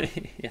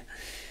 Yeah.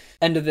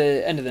 End of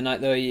the night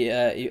though, he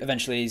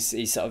eventually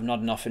he's sort of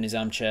nodding off in his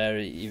armchair.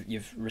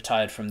 You've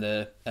retired from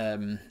the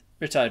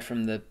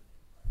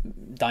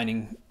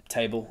dining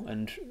table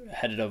and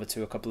headed over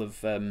to a couple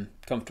of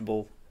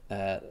comfortable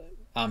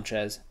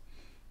armchairs,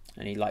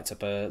 and he lights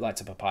up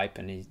a pipe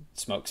and he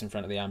smokes in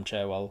front of the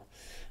armchair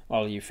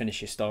while you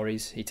finish your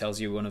stories. He tells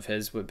you one of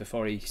his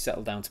before he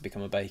settled down to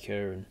become a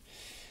baker,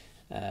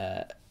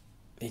 and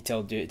he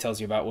tells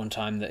you about one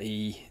time that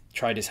he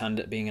tried his hand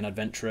at being an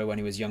adventurer when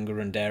he was younger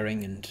and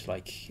daring, and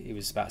like he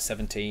was about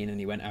 17 and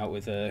he went out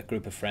with a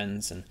group of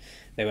friends and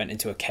they went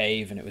into a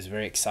cave and it was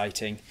very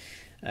exciting.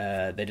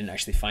 They didn't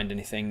actually find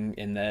anything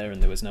in there,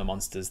 and there was no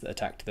monsters that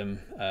attacked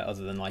them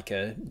other than like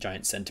a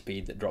giant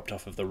centipede that dropped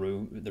off of the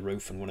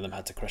roof, and one of them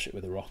had to crush it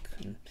with a rock.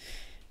 And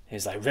it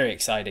was like very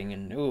exciting,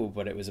 and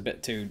but it was a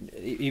bit too,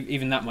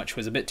 even that much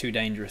was a bit too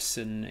dangerous,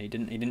 and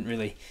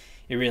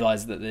he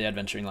realized that the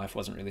adventuring life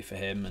wasn't really for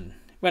him, and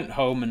went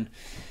home and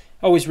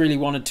always really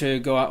wanted to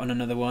go out on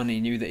another one. He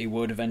knew that he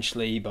would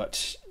eventually,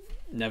 but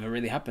never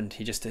really happened.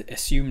 He just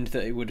assumed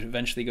that he would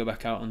eventually go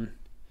back out on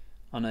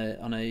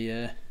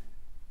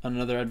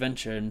another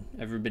adventure, and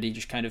everybody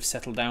just kind of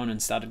settled down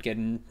and started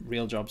getting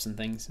real jobs and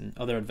things, and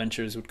other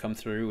adventurers would come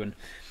through and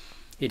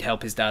he'd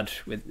help his dad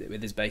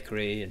with his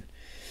bakery, and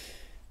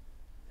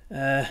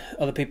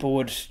other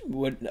people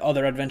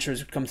other adventurers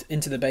would come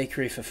into the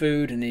bakery for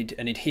food, and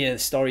he'd hear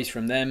stories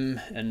from them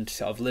and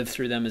sort of live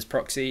through them as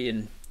proxy,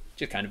 and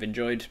just kind of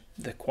enjoyed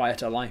the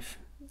quieter life,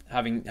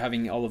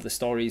 having all of the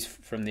stories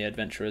from the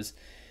adventurers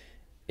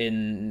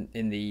in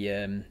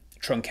the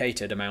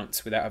truncated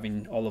amounts, without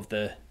having all of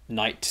the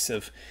nights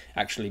of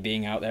actually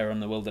being out there on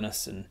the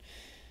wilderness and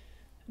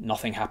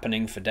nothing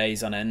happening for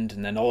days on end,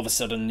 and then all of a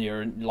sudden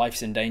your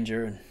life's in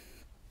danger. And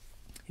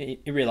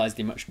he realized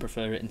he much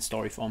prefer it in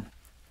story form.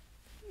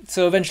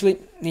 So eventually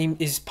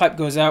his pipe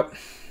goes out.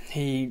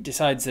 He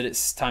decides that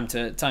it's time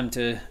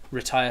to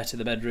retire to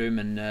the bedroom,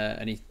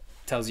 and he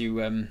tells you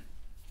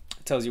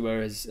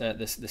where his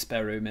the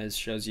spare room is,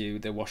 shows you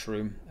the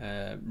washroom,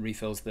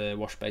 refills the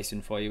wash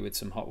basin for you with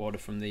some hot water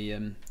from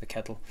the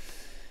kettle,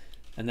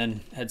 and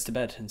then heads to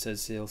bed and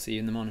says he'll see you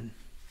in the morning.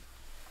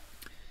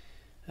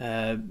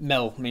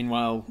 Mel,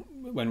 meanwhile,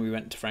 when we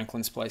went to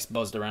Franklin's place,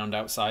 buzzed around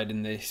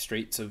in the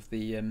streets of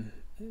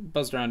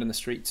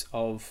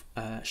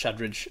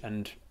Shadridge,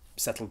 and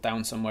settled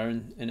down somewhere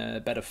in a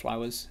bed of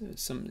flowers,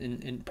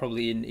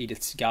 probably in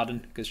Edith's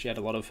garden, because she had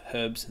a lot of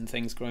herbs and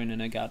things growing in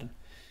her garden.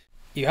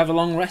 You have a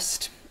long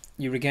rest.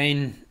 You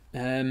regain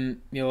all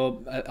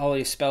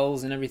your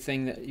spells and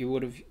everything that you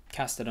would have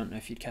cast. I don't know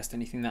if you'd cast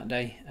anything that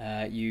day.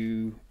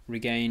 You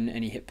regain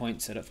any hit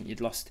points. I don't think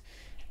you'd lost.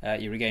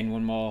 You regain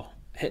 1 more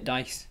hit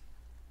dice,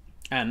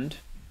 and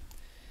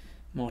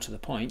more to the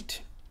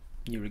point,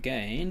 you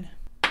regain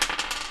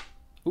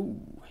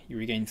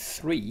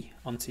 3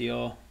 onto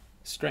your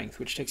strength,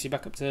 which takes you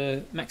back up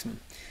to maximum.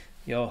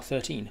 You're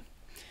 13.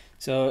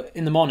 So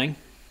in the morning,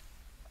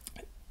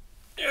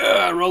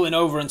 rolling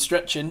over and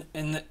stretching,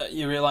 and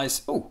you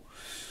realise, oh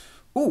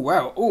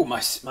wow,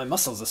 my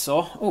muscles are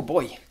sore. Oh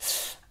boy,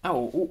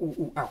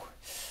 ow.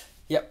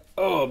 Yep.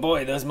 Oh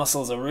boy, those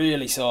muscles are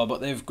really sore,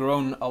 but they've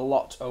grown a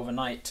lot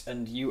overnight,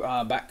 and you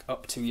are back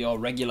up to your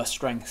regular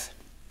strength.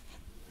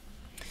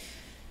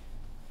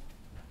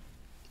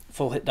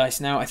 Full hit dice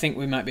now. I think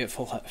we might be at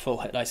full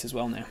hit dice as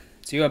well now.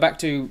 So you are back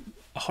to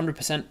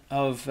 100%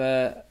 of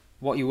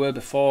what you were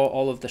before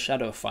all of the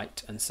shadow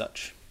fight and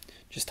such.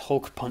 Just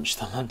Hulk punch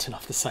the lantern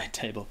off the side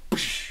table.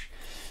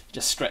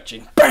 Just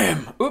stretching.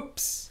 Bam!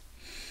 Oops.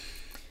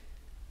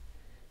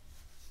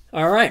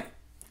 Alright.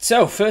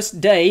 So, this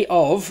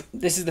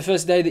is the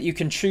first day that you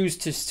can choose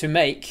to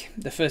make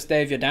the first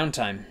day of your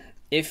downtime.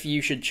 If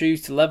you should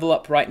choose to level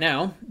up right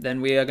now, then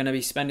we are going to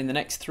be spending the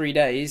next 3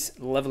 days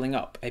leveling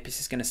up.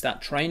 Apis is going to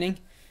start training,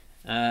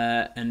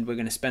 and we're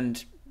going to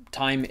spend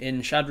time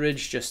in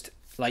Shadridge. Just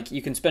like,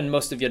 you can spend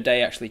most of your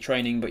day actually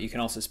training, but you can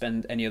also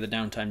spend any other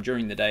downtime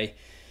during the day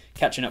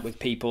catching up with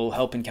people,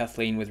 helping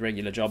Kathleen with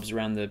regular jobs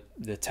around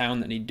the town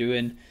that need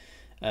doing,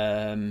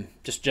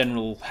 just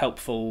general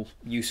helpful,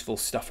 useful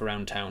stuff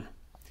around town.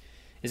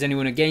 Is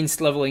anyone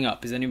against leveling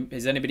up? Is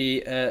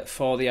anybody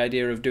for the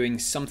idea of doing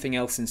something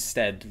else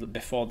instead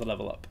before the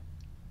level up?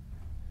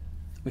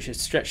 We should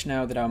stretch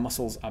now that our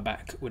muscles are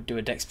back. Would do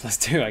a Dex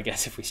 +2, I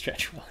guess, if we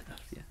stretch well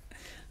enough. Yeah.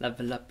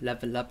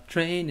 Level up,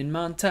 training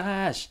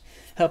montage,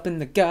 helping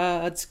the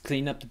gods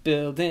clean up the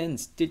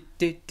buildings.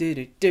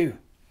 Do.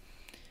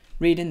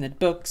 Reading the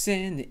books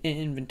in the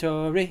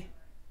inventory.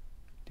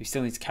 You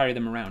still need to carry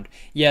them around.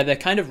 Yeah, they're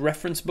kind of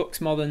reference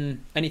books more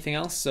than anything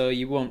else, so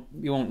you won't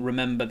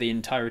remember the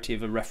entirety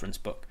of a reference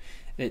book.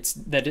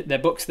 They're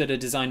books that are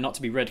designed not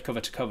to be read cover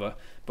to cover,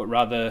 but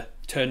rather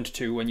turned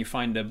to when you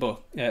find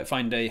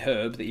a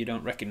herb that you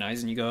don't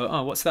recognize, and you go,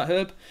 oh, what's that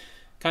herb?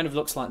 Kind of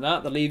looks like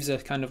that. The leaves are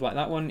kind of like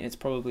that one. It's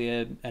probably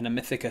an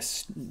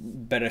Amethicus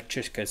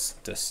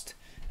berachicus dust,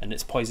 and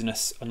it's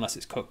poisonous unless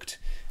it's cooked,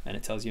 and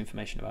it tells you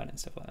information about it and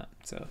stuff like that.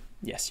 So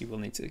yes, you will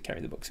need to carry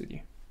the books with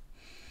you.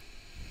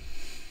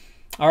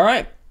 All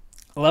right,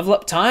 level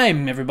up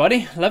time,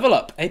 everybody. Level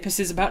up. Apis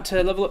is about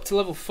to level up to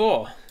level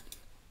 4,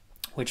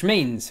 which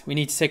means we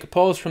need to take a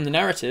pause from the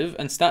narrative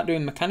and start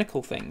doing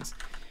mechanical things.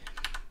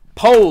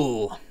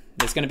 Poll.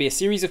 There's going to be a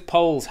series of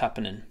polls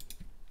happening.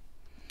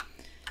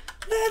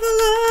 Level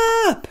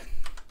up.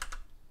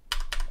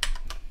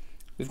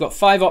 We've got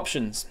 5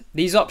 options.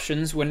 These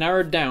options were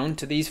narrowed down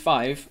to these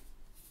 5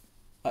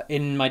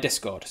 in my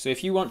Discord. So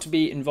if you want to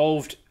be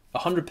involved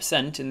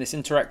 100% in this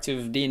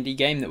interactive D&D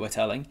game that we're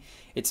telling,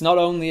 it's not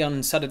only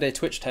on Saturday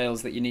Twitch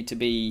Tales that you need to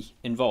be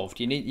involved.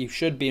 You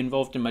should be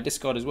involved in my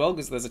Discord as well,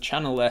 because there's a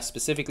channel there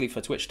specifically for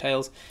Twitch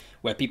Tales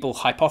where people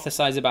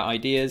hypothesize about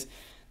ideas.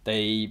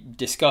 They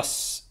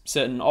discuss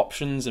certain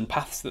options and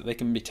paths that they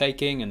can be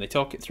taking, and they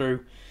talk it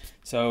through.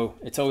 So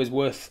it's always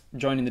worth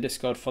joining the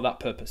Discord for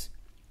that purpose.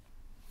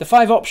 The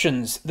 5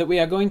 options that we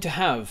are going to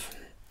have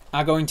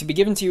are going to be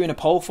given to you in a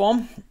poll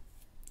form.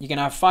 You're going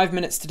to have 5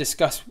 minutes to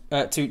discuss,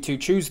 to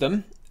choose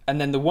them,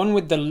 and then the one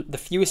with the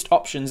fewest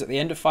options at the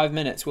end of 5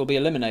 minutes will be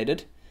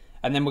eliminated,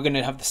 and then we're going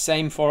to have the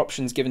same 4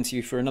 options given to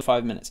you for another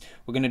 5 minutes.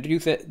 We're going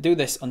to do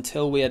this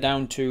until we are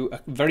down to a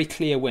very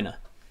clear winner,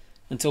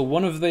 until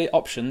one of the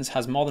options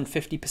has more than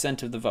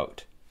 50% of the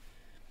vote.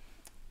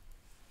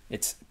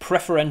 It's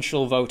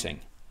preferential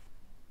voting.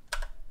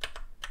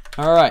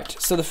 Alright,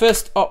 so the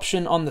first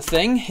option on the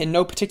thing, in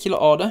no particular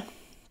order,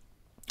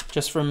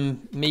 just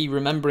from me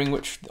remembering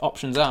which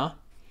options are,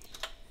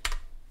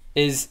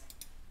 is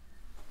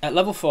at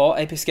level 4,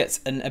 Apis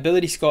gets an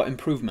ability score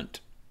improvement.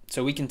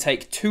 So we can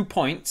take 2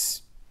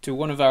 points to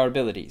one of our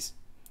abilities.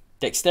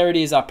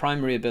 Dexterity is our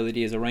primary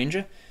ability as a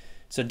ranger,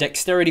 so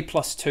Dexterity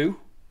plus 2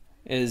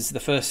 is the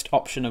first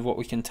option of what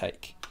we can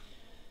take.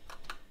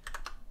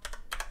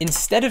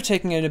 Instead of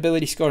taking an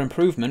ability score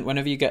improvement,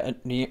 whenever you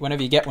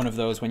get one of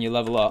those when you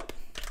level up,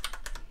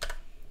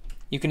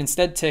 you can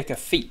instead take a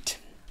feat.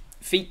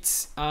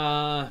 Feats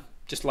are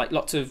just like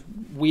lots of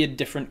weird,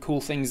 different, cool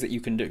things that you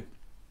can do.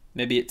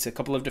 Maybe it's a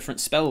couple of different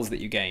spells that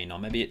you gain, or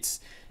maybe it's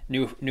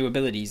new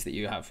abilities that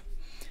you have.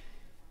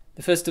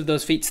 The first of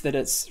those feats that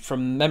it's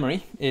from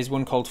memory is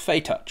one called Fey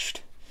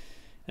Touched.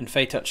 And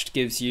Fey Touched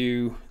gives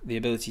you the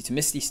ability to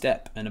Misty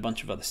Step and a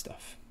bunch of other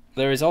stuff.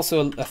 There is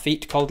also a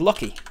feat called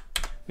Lucky,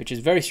 which is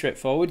very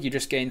straightforward. You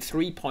just gain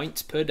 3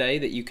 points per day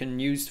that you can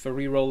use for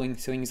re-rolling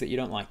things that you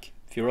don't like.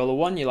 If you roll a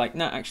 1, you're like,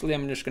 nah, actually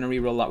I'm just going to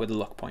re-roll that with a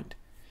luck point.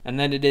 And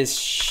then it is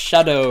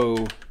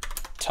Shadow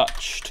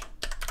Touched.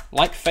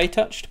 Like Fey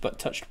Touched, but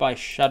touched by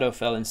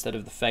Shadowfell instead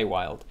of the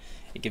Feywild.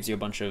 It gives you a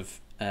bunch of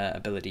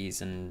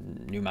abilities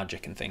and new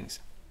magic and things.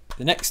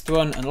 The next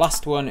one and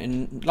last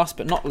one, last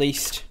but not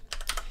least,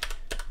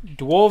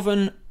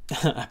 Dwarven...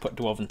 I put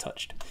Dwarven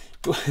Touched.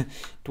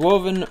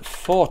 Dwarven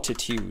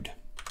Fortitude.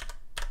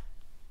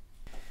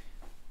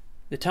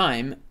 The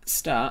time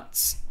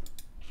starts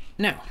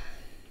now.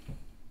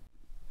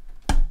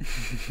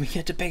 We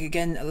get to pick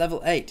again at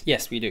level 8.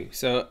 Yes, we do.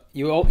 So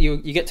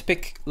you get to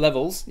pick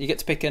levels. You get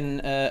to pick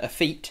a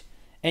feat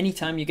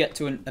anytime you get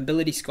to an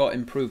ability score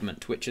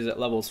improvement, which is at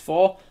levels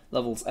 4,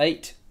 levels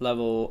 8,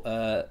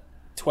 level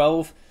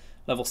 12,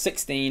 level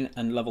 16,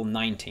 and level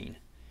 19.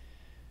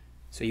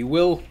 So you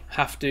will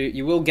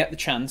get the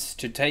chance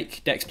to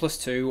take Dex plus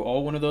 2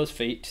 or one of those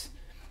feats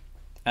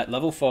at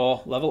level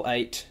 4, level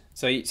 8.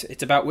 So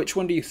it's about which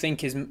one do you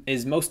think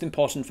is most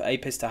important for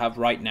Apis to have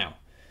right now.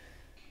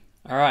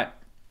 All right.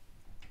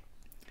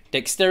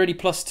 Dexterity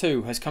plus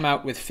 2 has come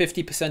out with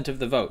 50% of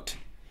the vote.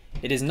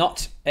 It is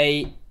not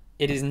a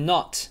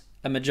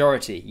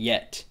majority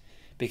yet,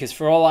 because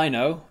for all I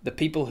know, the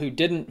people who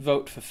didn't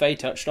vote for Fey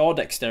Touched or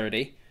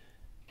Dexterity,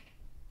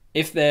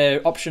 if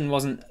their option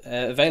wasn't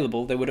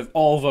available, they would have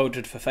all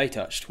voted for Fey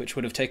Touched, which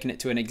would have taken it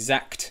to an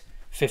exact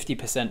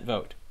 50%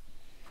 vote.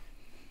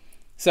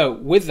 So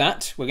with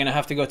that, we're going to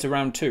have to go to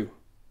round 2.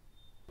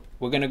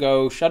 We're going to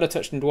go Shadow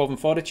Touched and Dwarven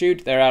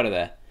Fortitude. They're out of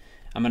there.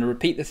 I'm going to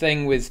repeat the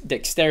thing with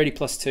Dexterity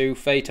plus 2,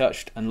 Fey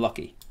Touched, and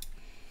Lucky.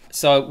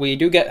 So we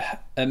do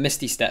get a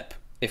Misty Step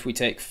if we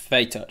take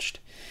Fey Touched.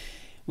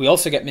 We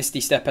also get Misty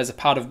Step as a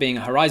part of being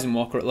a Horizon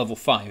Walker at level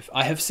 5.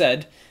 I have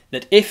said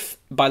that if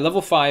by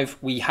level 5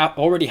 we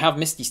already have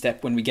Misty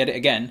Step when we get it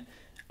again,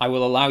 I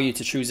will allow you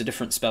to choose a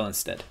different spell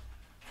instead.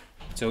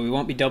 So we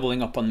won't be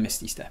doubling up on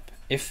Misty Step.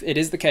 If it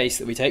is the case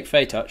that we take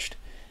Fey Touched,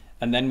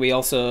 and then we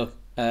also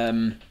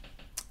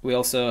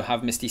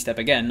have Misty Step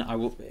again,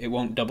 it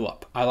won't double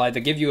up. I'll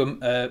either give you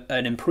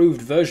an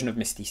improved version of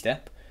Misty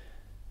Step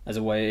as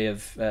a way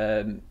of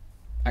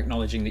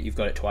acknowledging that you've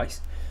got it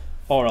twice,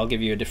 or I'll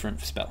give you a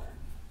different spell.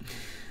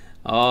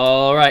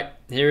 All right,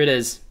 here it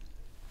is.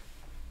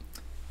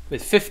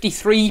 with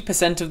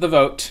 53% of the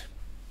vote.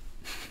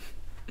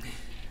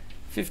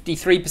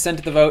 53%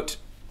 of the vote.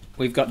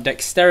 We've got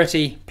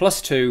Dexterity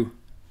 +2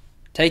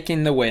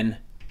 taking the win.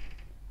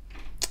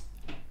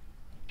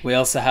 We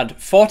also had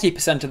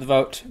 40% of the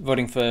vote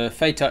voting for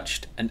Fey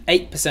Touched and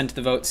 8% of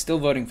the vote still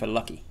voting for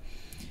Lucky.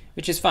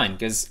 Which is fine,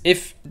 because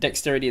if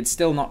Dexterity had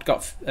still not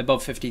got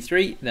above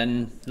 53,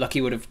 then Lucky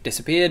would have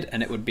disappeared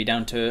and it would be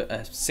down to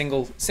a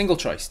single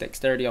choice,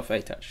 Dexterity or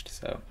Fey Touched.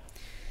 So,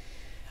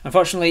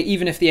 unfortunately,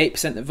 even if the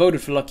 8% that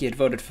voted for Lucky had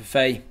voted for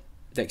Fey,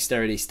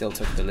 Dexterity still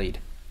took the lead.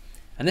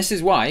 And this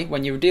is why,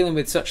 when you were dealing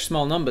with such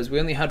small numbers, we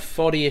only had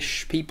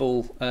 40-ish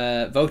people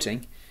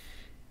voting.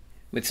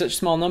 With such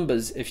small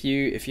numbers, if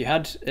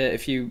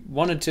you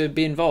wanted to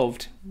be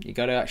involved, you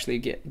got to actually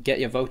get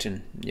your vote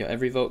in.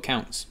 Every vote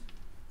counts.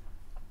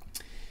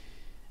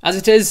 As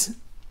it is,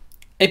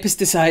 Apis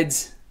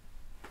decides,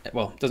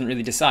 well, doesn't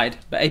really decide,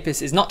 but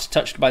Apis is not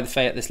touched by the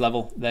Fae at this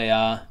level. They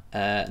are,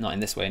 not in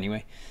this way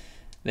anyway.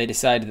 They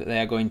decide that they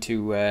are going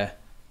to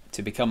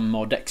become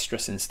more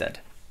dexterous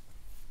instead.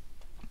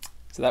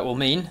 So that will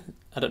mean,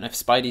 I don't know if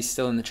Spidey's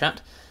still in the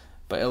chat,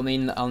 but it'll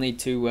mean that I'll need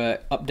to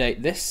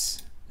update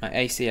this. My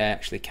AC I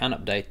actually can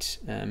update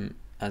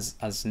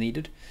as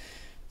needed.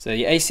 So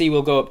your AC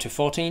will go up to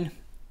 14.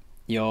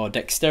 Your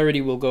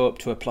Dexterity will go up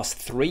to a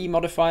 +3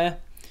 modifier.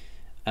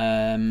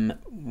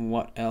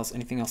 What else?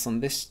 Anything else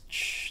on this?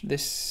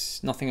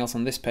 Nothing else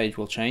on this page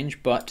will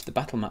change, but the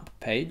battle map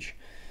page.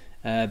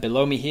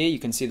 Below me here, you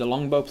can see the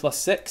longbow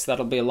 +6.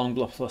 That'll be a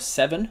longbow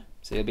 +7,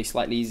 so it'll be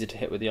slightly easier to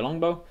hit with your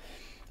longbow.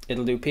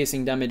 It'll do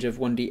piercing damage of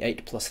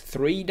 1d8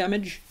 +3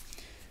 damage.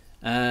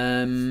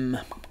 And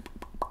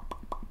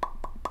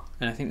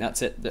I think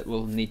that's it that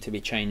will need to be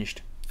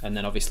changed. And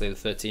then obviously the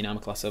 13 armor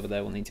class over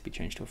there will need to be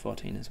changed to a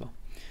 14 as well.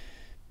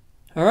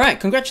 Alright,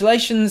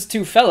 congratulations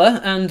to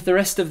Fella and the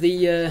rest of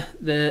the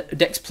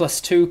Dex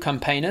 +2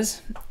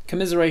 campaigners.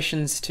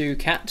 Commiserations to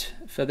Cat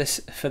for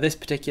this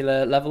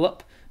particular level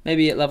up.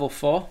 Maybe at level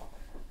 4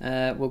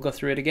 we'll go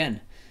through it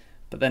again.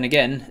 But then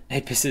again,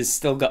 Apis has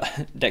still got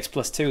Dex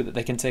 +2 that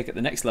they can take at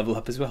the next level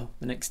up as well.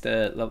 The next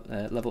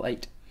level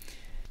 8.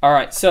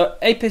 Alright, so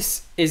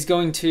Apis is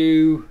going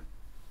to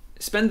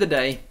spend the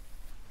day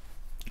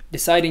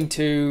deciding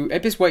to...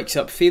 Apis wakes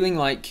up feeling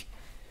like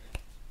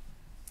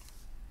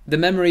the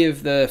memory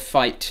of the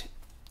fight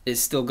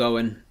is still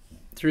going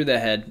through their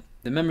head.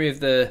 The memory of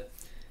the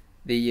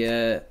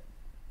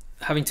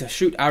having to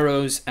shoot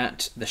arrows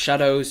at the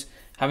shadows,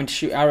 having to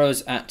shoot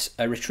arrows at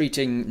a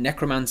retreating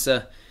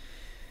necromancer.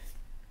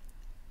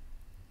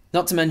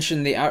 Not to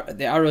mention the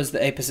arrows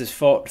that Apis has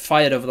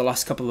fired over the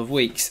last couple of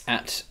weeks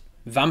at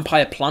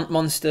vampire plant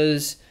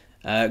monsters,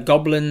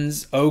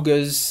 goblins,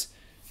 ogres,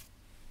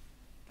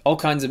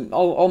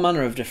 all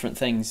manner of different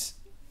things.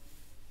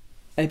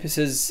 Apis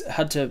has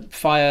had to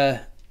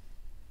fire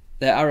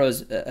their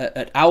arrows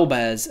at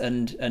owlbears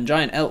and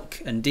giant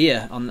elk and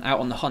deer out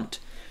on the hunt.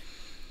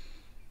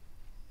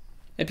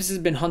 Apis has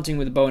been hunting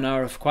with a bow and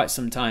arrow for quite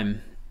some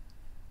time,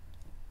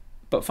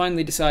 but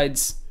finally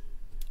decides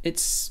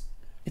it's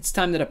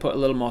time that I put a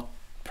little more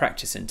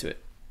practice into it.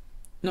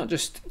 Not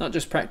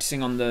just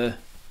practicing on the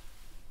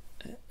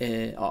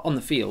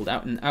field,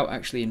 out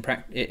actually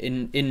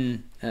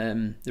in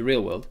the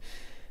real world,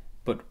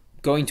 but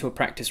going to a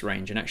practice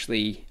range and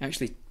actually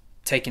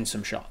taking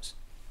some shots.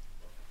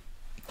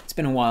 It's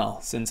been a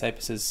while since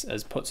Apis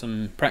has put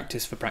some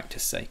practice for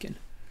practice sake in.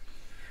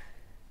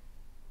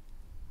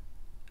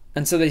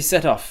 And so they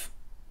set off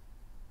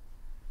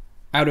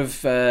out of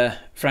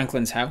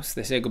Franklin's house.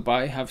 They say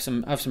goodbye, have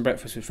some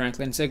breakfast with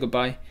Franklin, say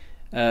goodbye,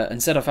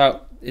 and set off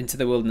out into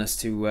the wilderness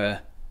to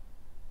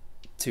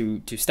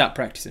start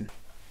practicing.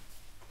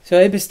 So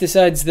Apis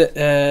decides that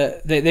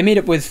they meet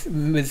up with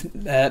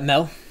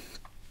Mel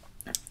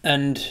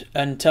and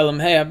tell him,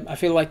 hey, I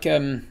feel like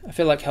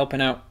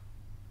helping out.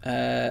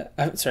 I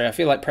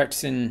feel like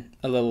practicing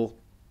a little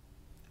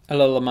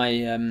of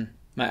my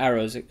my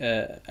arrows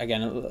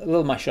again, a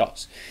little of my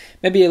shots,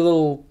 maybe a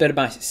little bit of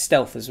my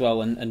stealth as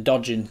well, and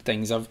dodging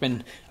things. I've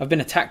been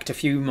attacked a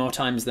few more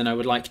times than I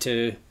would like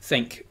to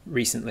think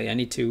recently. I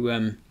need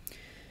to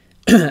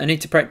I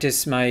need to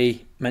practice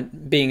my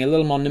being a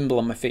little more nimble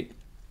on my feet.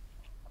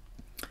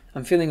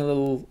 I'm feeling a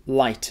little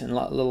light and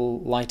a little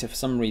lighter for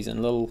some reason,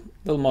 a little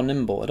more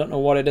nimble. I don't know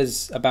what it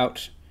is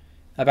about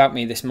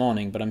me this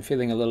morning, but I'm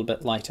feeling a little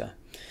bit lighter.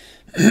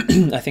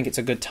 I think it's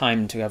a good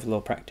time to have a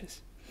little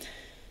practice.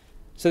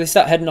 So they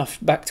start heading off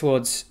back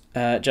towards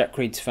Jack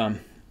Creed's farm.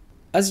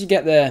 As you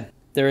get there,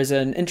 there is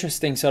an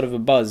interesting sort of a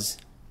buzz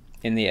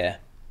in the air,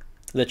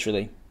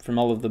 literally, from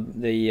all of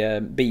the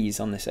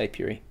bees on this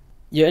apiary.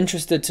 You're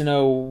interested to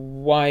know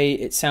why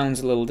it sounds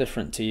a little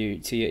different to your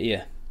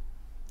ear.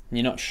 And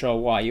you're not sure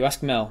why. You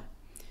ask Mel,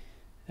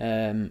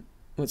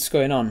 what's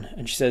going on?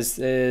 And she says,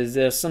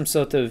 there's some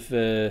sort of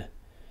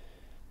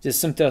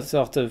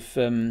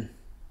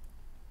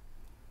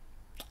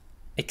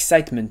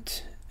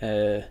excitement.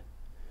 They've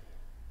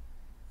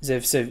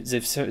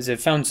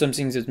found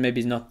something that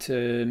maybe not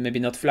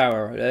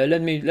flower.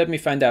 Let me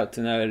find out,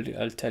 and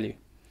I'll tell you.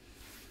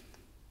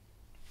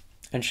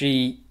 And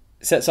she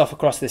sets off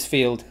across this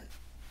field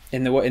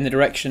in the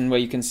direction where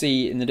you can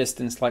see in the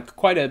distance like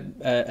quite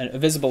a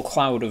visible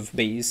cloud of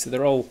bees. So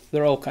they're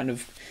all kind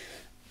of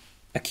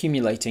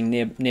accumulating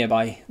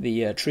nearby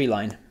the tree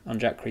line on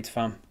Jack Creed's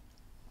farm.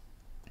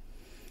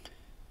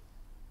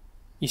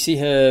 You see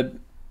her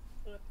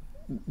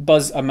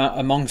buzz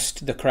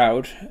amongst the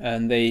crowd,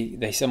 and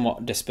they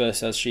somewhat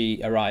disperse as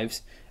she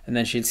arrives, and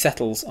then she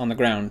settles on the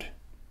ground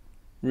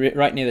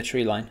right near the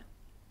tree line.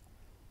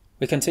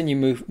 We continue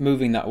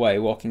moving that way,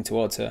 walking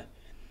towards her,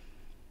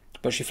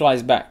 but she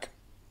flies back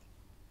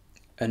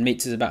and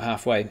meets us about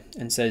halfway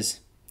and says,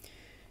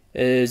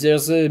 "There's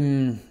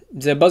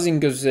the buzzing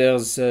goes.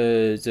 There's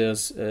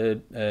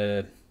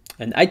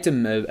an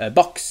item, a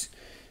box,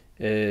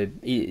 by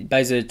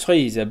the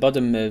tree, the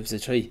bottom of the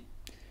tree."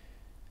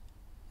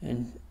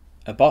 And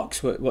a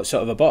box? What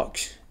sort of a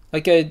box?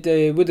 Like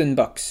a wooden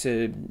box.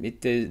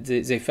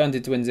 They found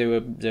it when they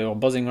were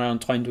buzzing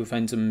around trying to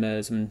find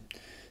some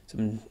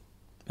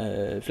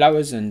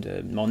flowers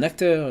and more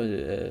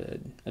nectar.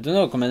 I don't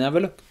know. Come and have a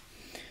look.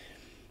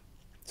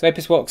 So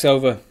Apis walks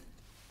over,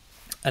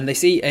 and they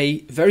see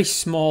a very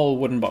small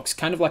wooden box,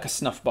 kind of like a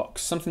snuff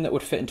box, something that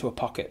would fit into a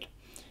pocket.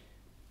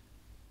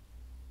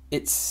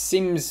 It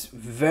seems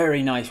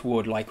very nice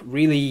wood, like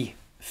really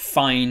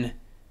fine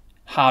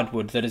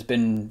hardwood that has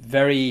been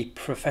very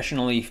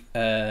professionally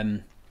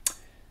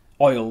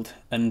oiled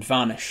and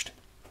varnished.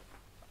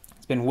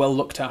 It's been well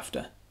looked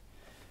after.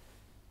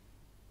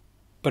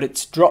 But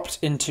it's dropped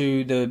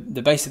into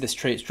the base of this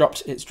tree.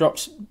 It's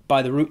dropped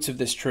by the roots of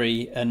this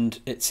tree, and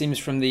it seems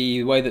from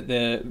the way that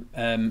the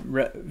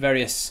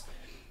various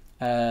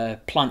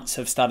plants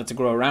have started to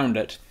grow around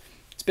it,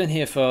 it's been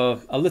here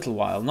for a little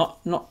while.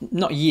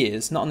 Not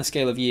years, not on the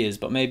scale of years,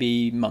 but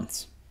maybe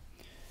months.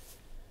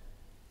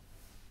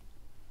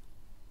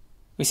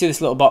 We see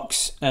this little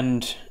box,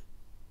 and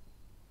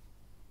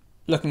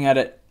looking at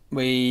it,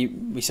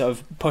 we sort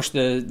of push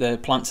the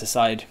plants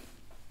aside.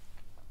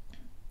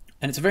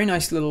 And it's a very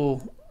nice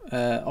little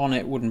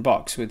ornate wooden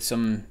box with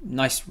some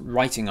nice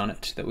writing on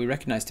it that we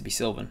recognise to be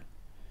Sylvan.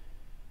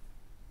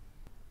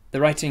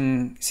 The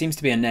writing seems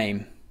to be a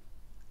name.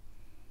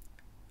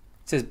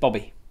 It says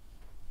Bobby.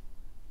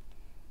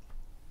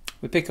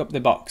 We pick up the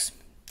box.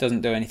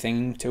 Doesn't do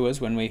anything to us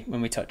when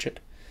we touch it.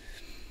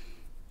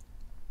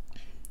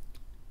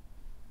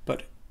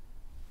 But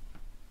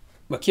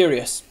we're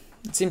curious.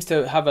 It seems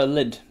to have a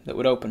lid that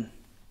would open.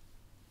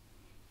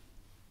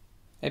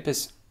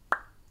 Apis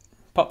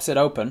pops it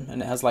open,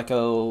 and it has like a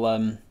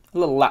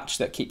little latch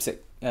that keeps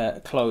it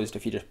closed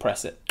if you just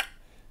press it.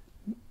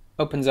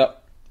 Opens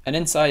up, and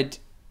inside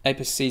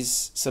Apis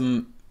sees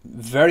some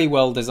very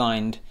well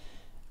designed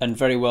and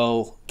very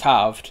well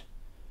carved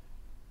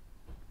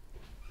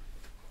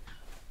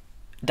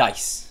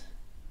dice.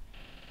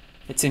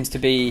 It seems to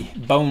be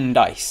bone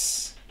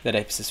dice that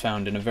Apis has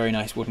found in a very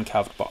nice wooden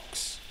carved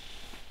box.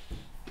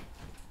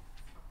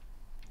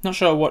 Not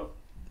sure what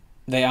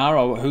they are,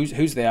 or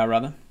whose they are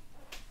rather.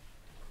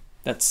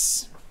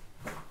 That's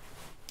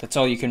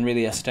all you can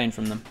really ascertain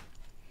from them.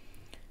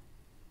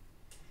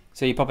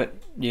 So you pop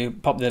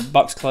the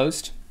box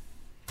closed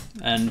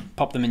and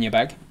pop them in your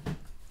bag.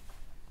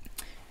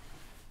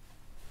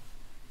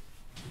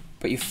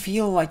 But you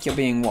feel like you're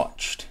being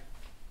watched.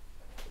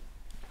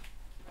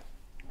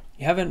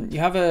 You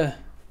have an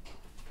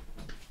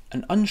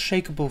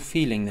unshakable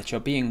feeling that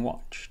you're being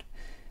watched.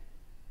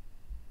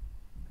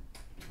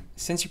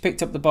 Since you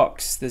picked up the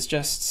box, there's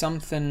just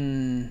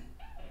something.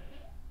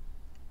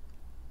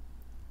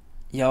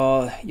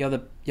 You're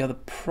the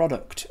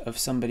product of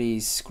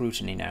somebody's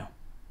scrutiny now.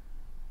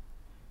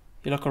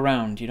 You look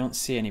around, you don't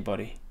see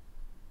anybody.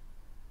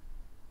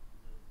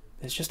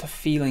 There's just a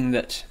feeling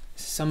that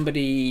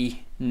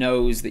somebody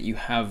knows that you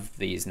have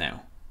these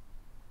now.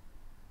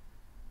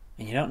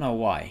 And you don't know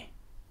why.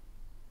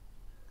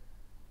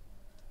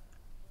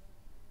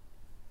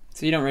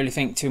 So you don't really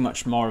think too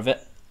much more of it.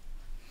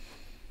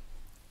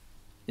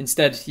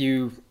 Instead,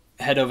 you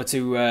head over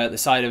to the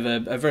side of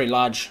a very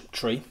large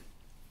tree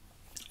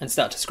and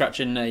start to scratch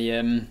in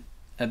a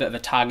bit of a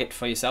target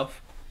for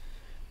yourself.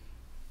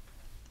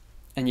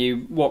 And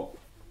you walk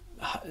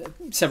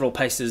several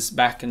paces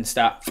back and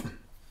start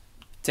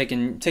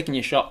taking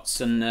your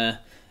shots and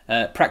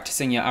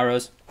practicing your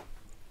arrows.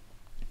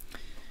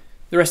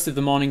 The rest of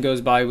the morning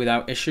goes by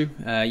without issue.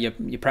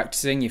 You're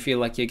practicing. You feel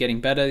like you're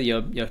getting better.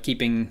 You're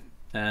keeping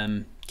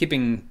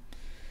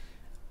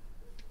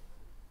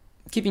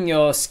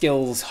your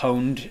skills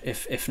honed,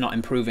 if not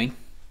improving.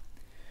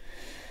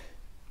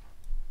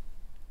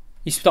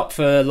 You stop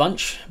for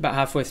lunch about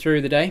halfway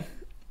through the day,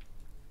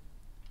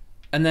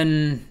 and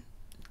then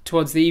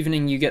towards the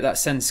evening you get that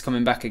sense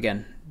coming back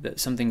again that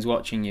something's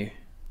watching you.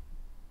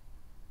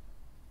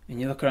 And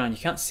you look around, you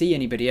can't see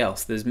anybody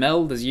else. There's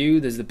Mel, there's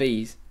you, there's the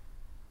bees.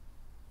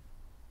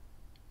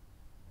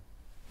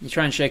 You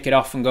try and shake it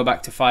off and go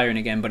back to firing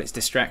again, but it's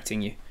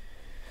distracting you.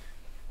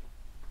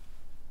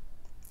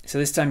 So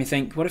this time you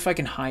think, what if I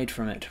can hide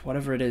from it?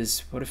 Whatever it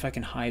is, what if I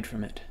can hide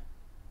from it?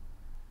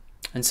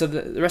 And so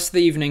the rest of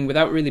the evening,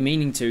 without really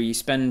meaning to, you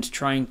spend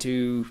trying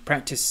to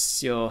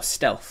practice your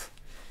stealth.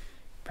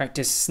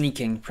 Practice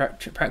sneaking,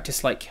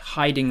 practice like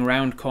hiding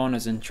round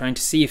corners and trying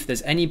to see if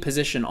there's any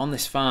position on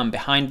this farm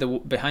behind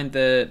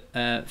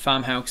the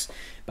farmhouse,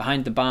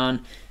 behind the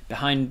barn,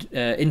 behind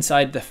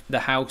inside the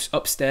house,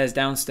 upstairs,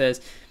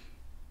 downstairs.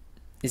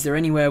 Is there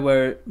anywhere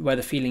where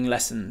the feeling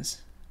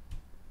lessens?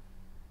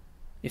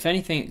 If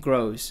anything, it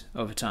grows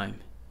over time.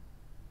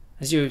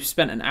 As you've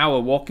spent an hour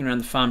walking around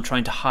the farm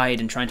trying to hide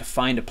and trying to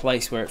find a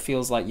place where it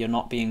feels like you're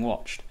not being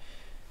watched,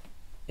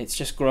 it's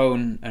just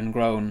grown and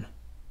grown.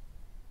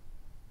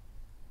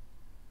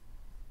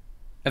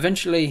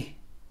 Eventually,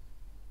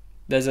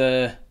 there's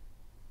a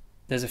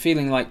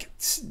feeling like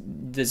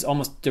there's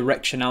almost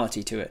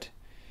directionality to it.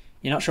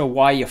 You're not sure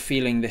why you're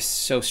feeling this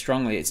so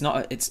strongly.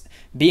 It's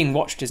being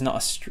watched is not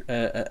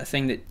a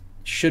thing that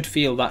should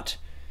feel that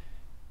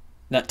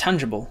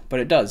tangible, but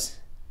it does.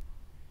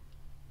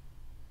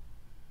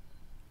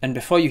 And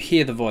before you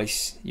hear the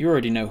voice, you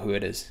already know who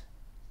it is.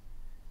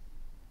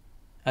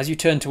 As you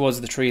turn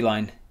towards the tree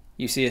line,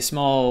 you see a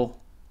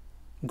small,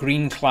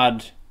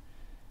 green-clad,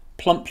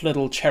 plump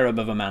little cherub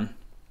of a man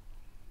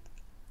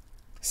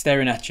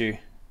staring at you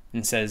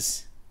and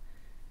says,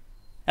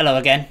 "Hello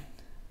again."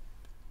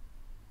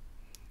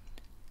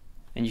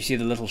 And you see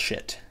the little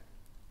shit,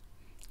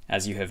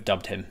 as you have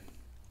dubbed him,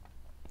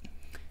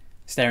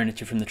 staring at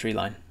you from the tree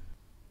line.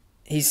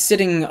 He's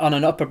sitting on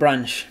an upper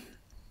branch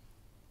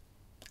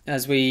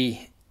as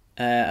we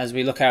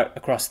look out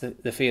across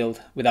the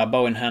field with our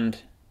bow in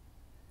hand,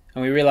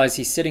 and we realise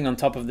he's sitting on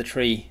top of the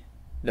tree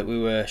that we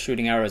were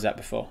shooting arrows at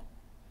before.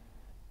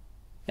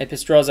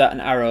 Apis draws out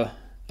an arrow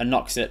and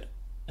knocks it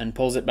and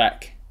pulls it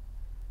back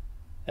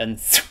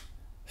and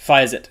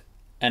fires it,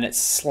 and it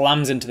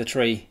slams into the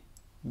tree,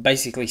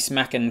 basically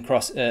smacking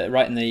across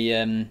right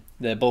in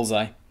the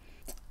bullseye.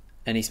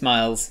 And he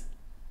smiles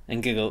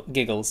and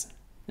giggles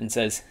and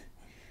says,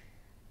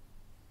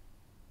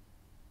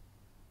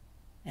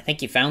 "I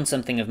think you found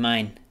something of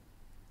mine.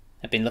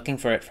 I've been looking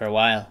for it for a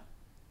while."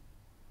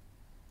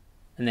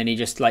 And then he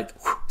just like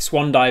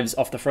swan dives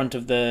off the front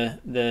of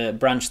the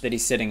branch that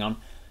he's sitting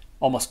on,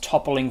 almost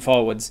toppling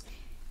forwards,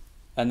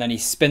 and then he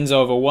spins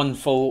over one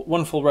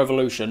full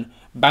revolution,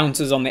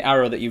 bounces on the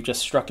arrow that you've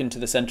just struck into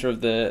the center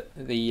of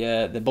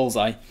the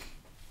bullseye,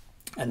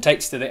 and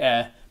takes to the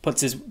air,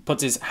 puts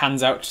his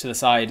hands out to the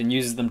side and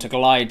uses them to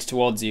glide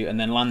towards you, and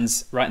then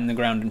lands right in the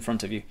ground in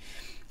front of you.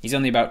 He's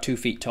only about 2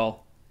 feet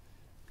tall.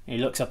 And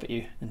he looks up at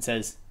you and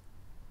says,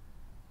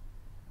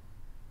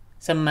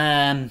 Some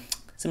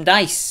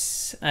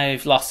dice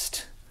I've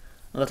lost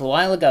a little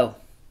while ago.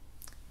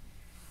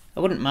 I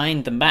wouldn't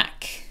mind them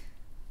back."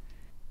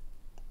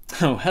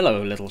 "Oh,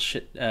 hello, little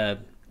shit,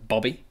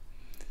 Bobby."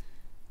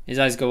 His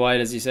eyes go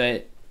wide as you say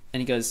it, and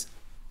he goes,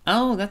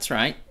 "Oh, that's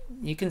right.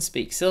 You can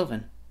speak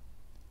Sylvan."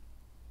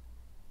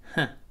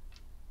 "Huh.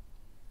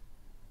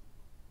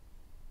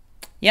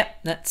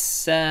 Yep,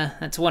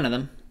 that's one of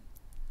them.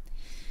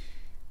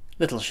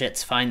 Little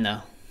shit's fine,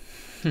 though."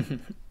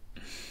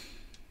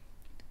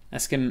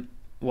 Ask him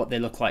what they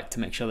look like to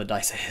make sure the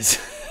dice are his.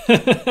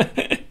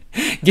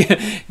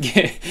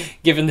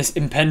 Given this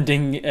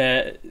impending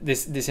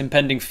this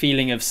impending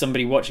feeling of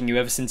somebody watching you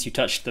ever since you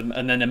touched them,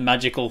 and then a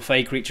magical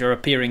fey creature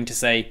appearing to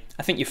say,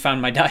 "I think you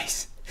found my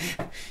dice."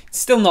 It's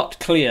still not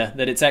clear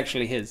that it's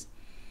actually his.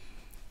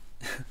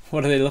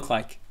 "What do they look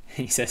like?"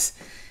 He says,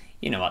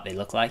 "You know what they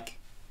look like.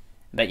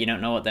 Bet you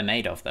don't know what they're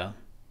made of, though.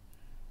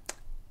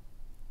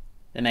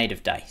 They're made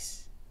of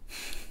dice."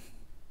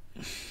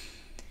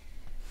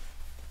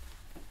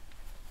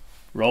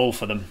 "Roll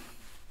for them."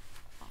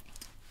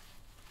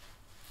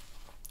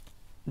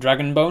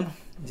 "Dragon bone?"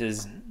 He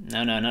says,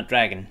 No, not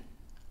dragon.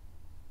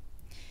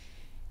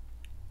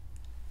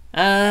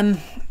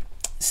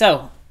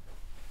 So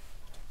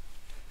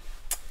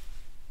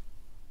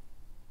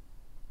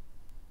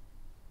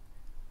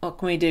what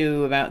can we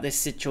do about this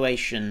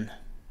situation?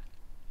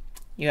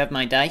 You have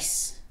my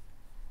dice.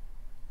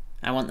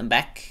 I want them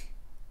back.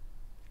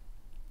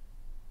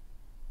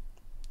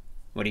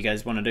 What do you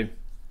guys want to do? Do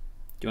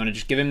you want to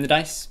just give him the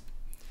dice?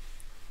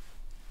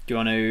 Do you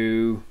want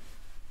to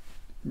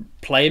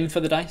play him for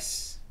the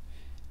dice?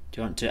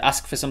 Do you want to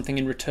ask for something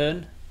in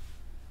return?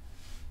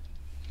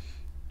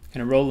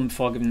 Gonna roll them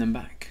before giving them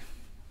back.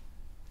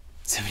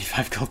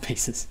 75 gold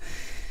pieces.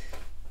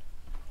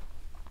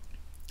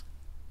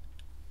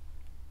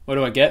 What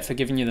do I get for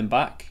giving you them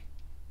back?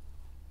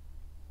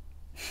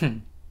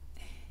 You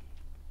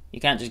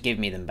can't just give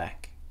me them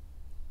back.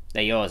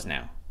 They're yours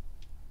now.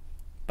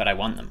 But I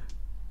want them.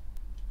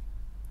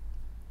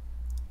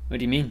 What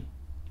do you mean?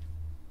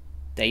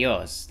 They're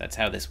yours. That's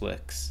how this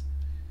works.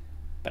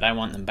 But I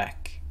want them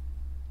back.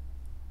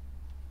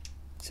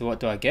 So what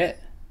do I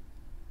get?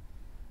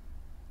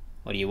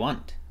 What do you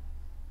want?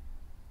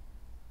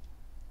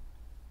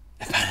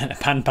 A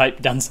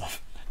panpipe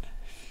dance-off.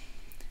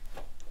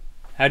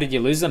 How did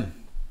you lose them?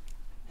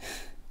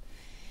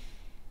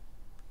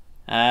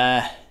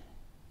 How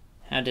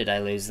did I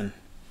lose them?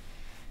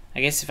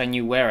 I guess if I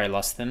knew where I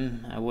lost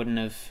them, I wouldn't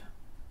have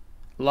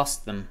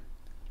lost them.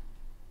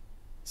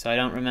 So I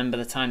don't remember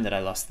the time that I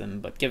lost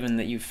them, but given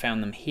that you've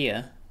found them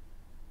here,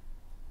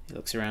 he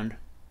looks around,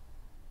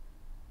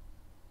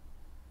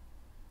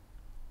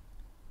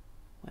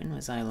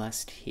 was I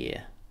last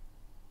here?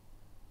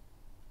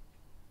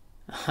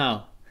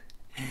 Oh,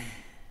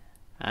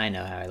 I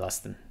know how I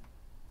lost them.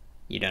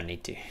 You don't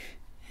need to.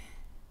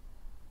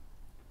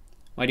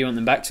 Why do you want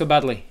them back so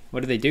badly? What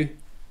do they do?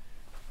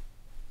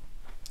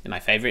 They're my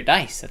favourite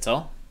dice, that's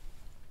all.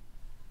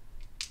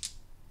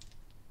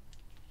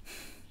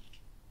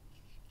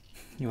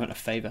 You want a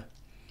favour?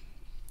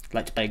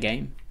 Like to play a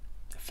game?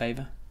 A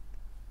favour?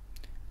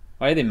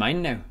 Why are they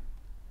mine now?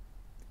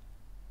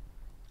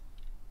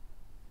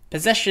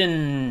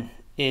 Possession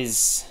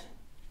is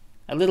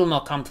a little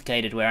more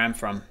complicated where I'm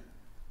from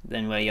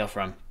than where you're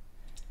from.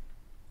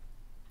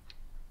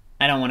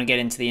 I don't want to get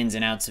into the ins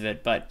and outs of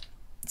it, but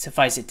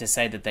suffice it to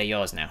say that they're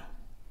yours now.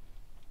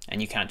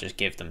 And you can't just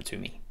give them to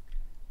me.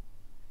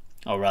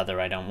 Or rather,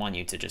 I don't want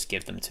you to just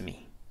give them to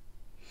me.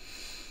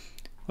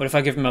 What if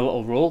I give him a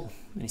little roll?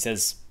 And he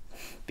says,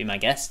 be my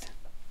guest.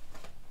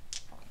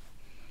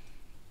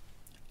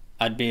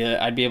 I'd be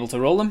able to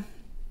roll them?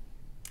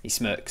 He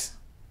smirks.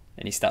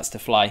 And he starts to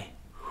fly.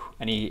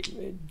 And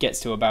he gets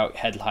to about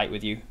head height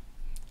with you.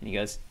 And he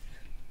goes,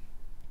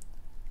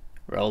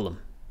 roll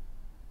them.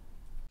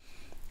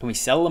 Can we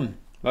sell them?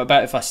 What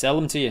about if I sell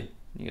them to you?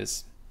 And he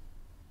goes,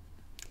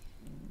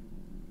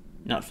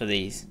 not for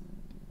these.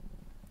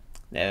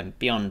 They're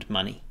beyond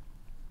money.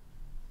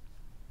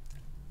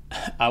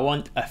 I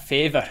want a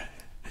favour.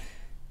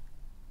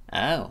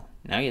 Oh,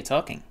 now you're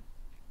talking.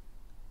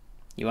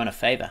 You want a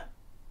favour?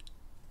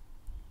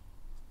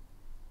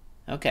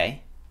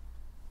 Okay.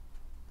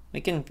 We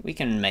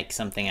can make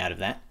something out of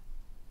that.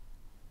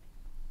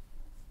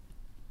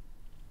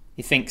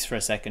 He thinks for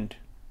a second,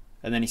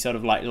 and then he sort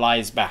of like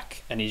lies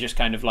back, and he just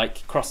kind of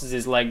like crosses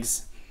his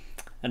legs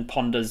and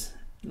ponders,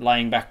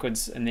 lying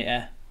backwards in the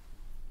air,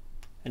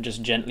 and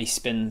just gently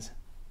spins.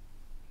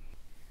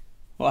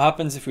 What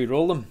happens if we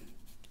roll them?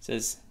 He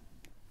says.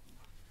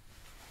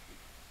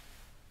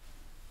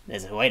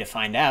 There's a way to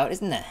find out,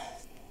 isn't there?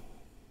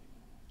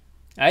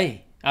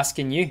 Aye,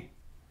 asking you.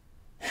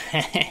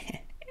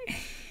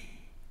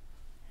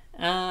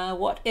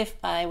 What if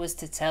I was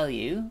to tell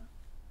you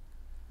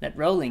that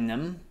rolling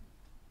them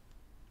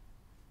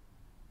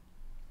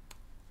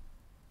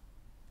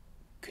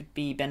could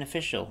be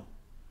beneficial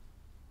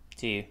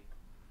to you?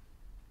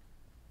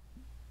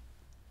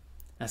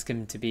 Ask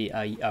him to be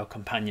our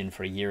companion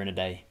for a year and a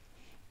day.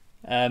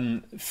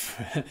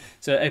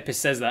 So Apis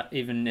says that,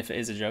 even if it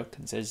is a joke,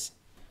 and says,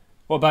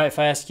 what about if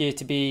I ask you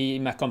to be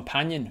my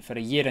companion for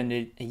a year and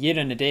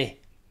a day?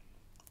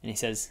 And he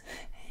says,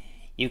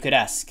 you could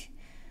ask,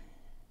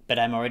 but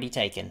I'm already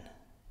taken.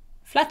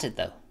 Flattered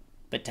though,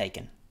 but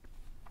taken.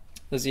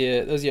 Those are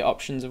your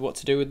options of what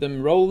to do with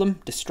them. Roll them,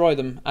 destroy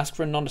them, ask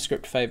for a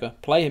nondescript favour,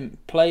 play him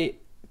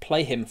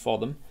for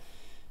them,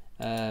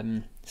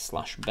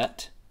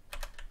 /bet,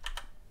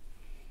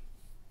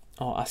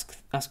 or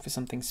ask for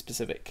something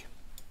specific.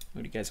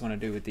 What do you guys want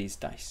to do with these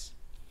dice?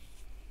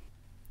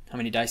 How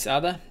many dice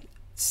are there?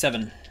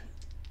 7.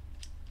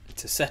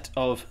 It's a set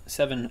of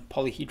 7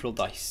 polyhedral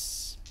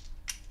dice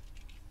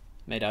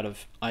made out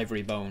of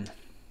ivory bone.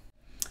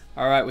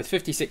 Alright, with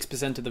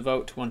 56% of the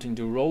vote wanting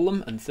to roll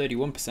them and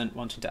 31%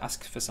 wanting to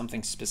ask for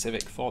something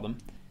specific for them,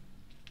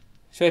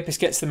 so Apis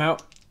gets them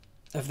out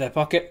of their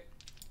pocket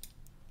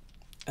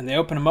and they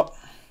open them up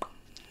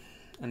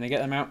and they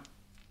get them out.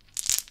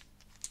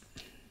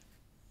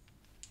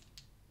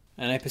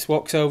 And Apis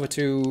walks over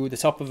to the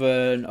top of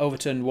an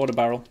overturned water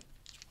barrel.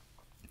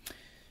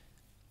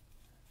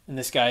 And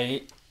this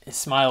guy, his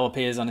smile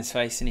appears on his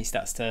face and he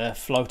starts to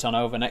float on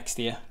over next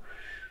to you.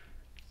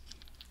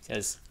 He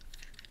says,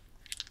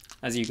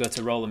 as you go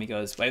to roll him, he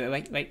goes, wait.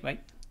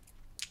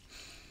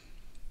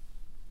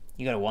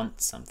 You gotta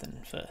want something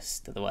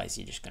first, otherwise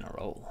you're just gonna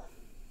roll.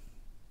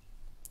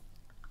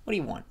 What do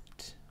you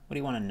want? What do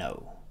you want to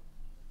know?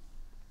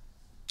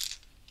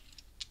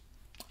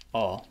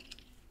 Or,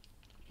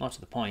 more to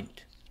the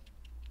point,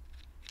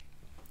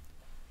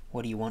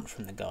 what do you want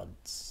from the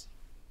gods?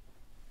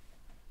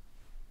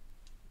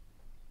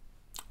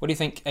 What do you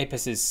think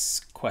Apis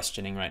is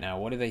questioning right now?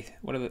 What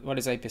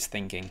is Apis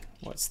thinking?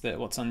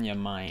 What's on your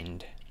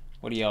mind?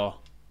 What are your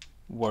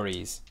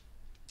worries?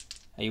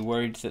 Are you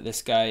worried that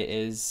this guy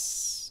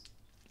is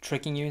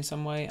tricking you in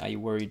some way? Are you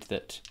worried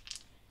that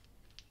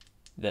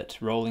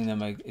rolling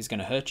them is going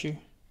to hurt you?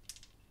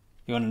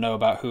 You want to know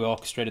about who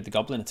orchestrated the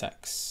goblin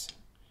attacks?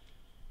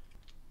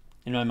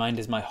 In my mind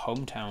is my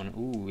hometown.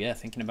 Ooh, yeah,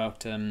 thinking about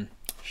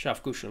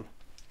Shafgushel,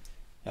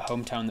 a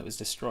hometown that was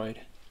destroyed.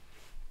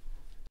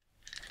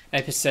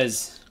 Apis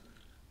says,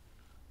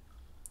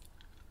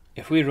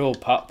 if we roll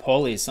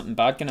poorly, is something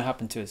bad going to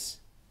happen to us?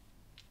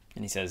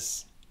 And he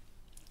says,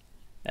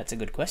 that's a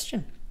good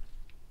question.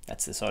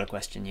 That's the sort of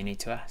question you need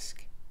to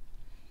ask.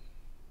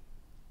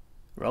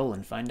 Roll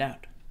and find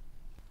out.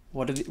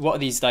 What are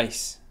these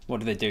dice?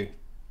 What do they do?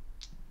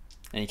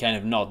 And he kind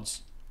of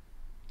nods.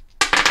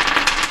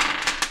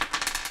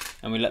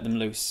 And we let them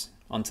loose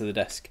onto the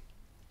desk.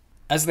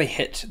 As they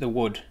hit the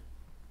wood,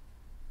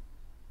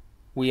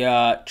 we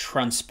are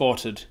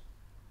transported.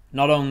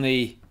 Not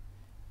only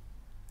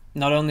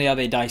are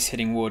they dice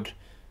hitting wood,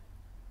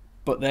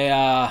 but they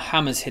are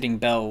hammers hitting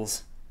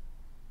bells.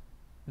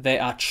 They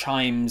are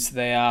chimes.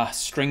 They are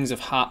strings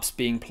of harps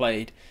being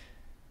played.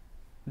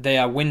 They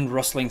are wind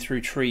rustling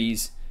through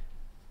trees.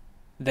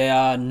 They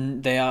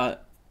are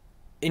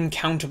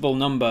incountable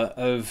number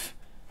of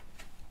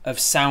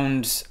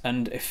sounds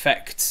and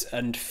effects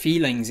and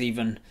feelings.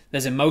 Even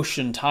there's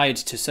emotion tied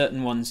to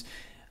certain ones.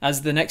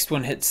 As the next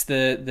one hits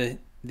the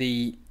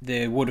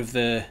wood of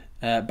the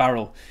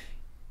barrel,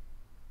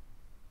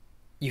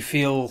 you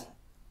feel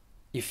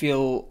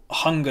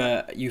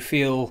hunger, you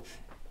feel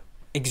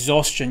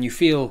exhaustion, you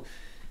feel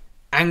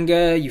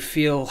anger, you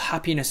feel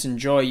happiness and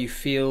joy, you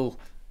feel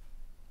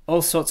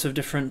all sorts of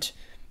different,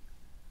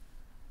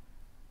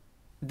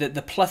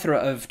 the plethora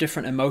of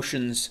different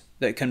emotions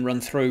that can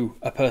run through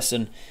a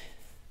person.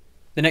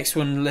 The next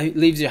one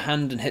leaves your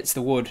hand and hits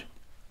the wood,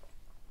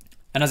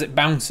 and as it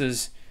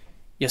bounces,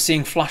 you're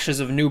seeing flashes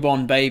of a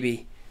newborn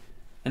baby,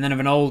 and then of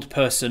an old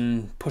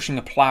person pushing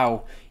a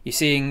plough. You're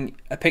seeing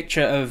a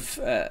picture of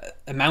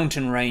a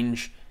mountain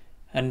range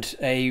and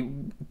a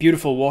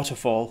beautiful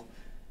waterfall,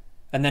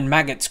 and then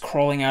maggots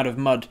crawling out of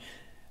mud,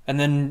 and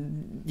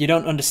then you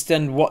don't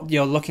understand what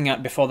you're looking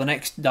at before the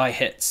next die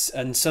hits,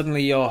 and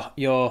suddenly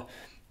you're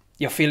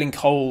feeling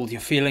cold,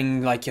 you're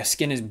feeling like your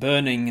skin is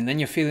burning, and then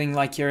you're feeling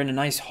like you're in a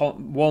nice hot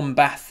warm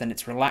bath and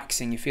it's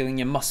relaxing. You're feeling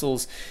your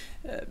muscles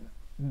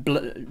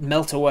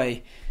melt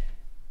away,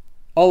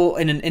 all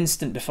in an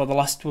instant before the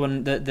last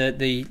one,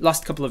 the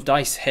last couple of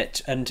dice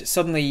hit, and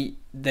suddenly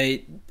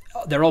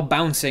they're all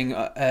bouncing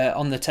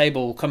on the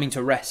table, coming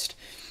to rest,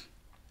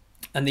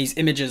 and these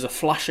images are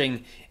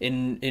flashing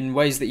in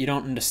ways that you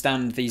don't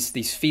understand.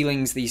 These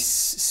feelings, these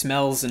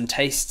smells and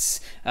tastes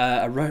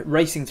are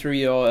racing through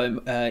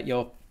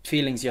your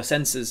feelings, your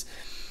senses.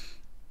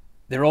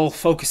 They're all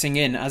focusing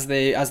in as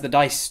the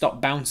dice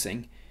stop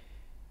bouncing.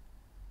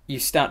 You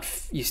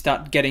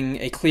start getting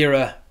a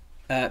clearer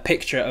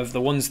picture of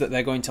the ones that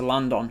they're going to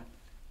land on,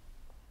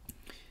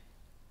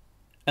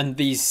 and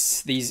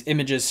these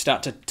images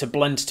start to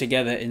blend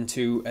together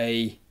into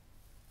a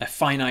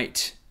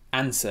finite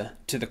answer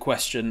to the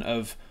question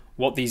of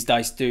what these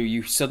dice do.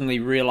 You suddenly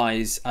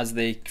realize as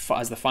the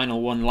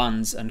final one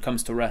lands and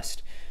comes to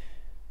rest,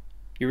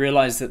 you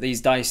realize that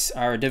these dice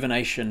are a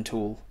divination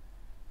tool,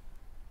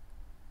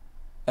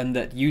 and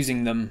that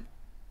using them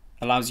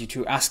allows you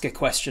to ask a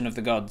question of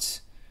the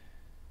gods,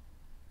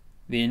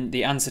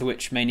 the answer to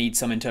which may need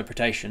some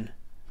interpretation,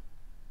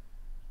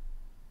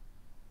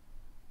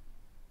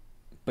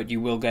 but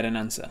you will get an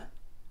answer.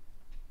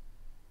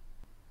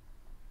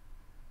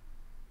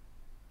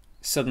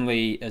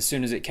 Suddenly, as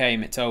soon as it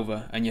came, it's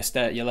over, and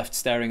you're left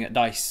staring at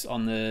dice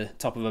on the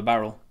top of a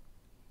barrel,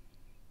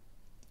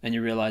 and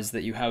you realize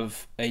that you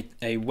have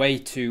a way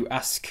to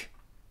ask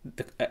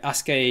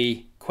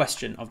a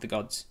question of the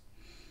gods.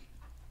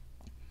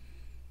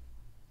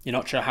 You're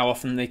not sure how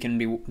often they can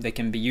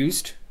be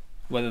used,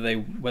 whether they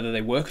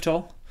work at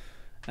all,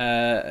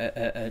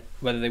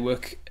 whether they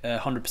work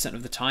 100%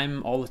 of the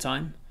time, all the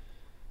time.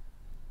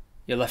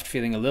 You're left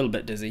feeling a little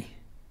bit dizzy,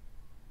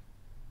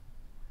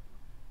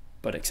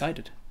 but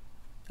excited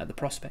at the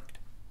prospect.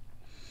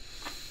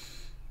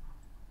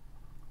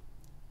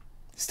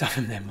 Stuff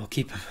him then, we'll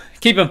keep him.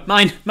 Keep him,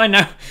 mine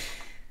now.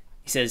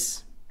 He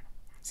says,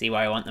 see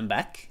why I want them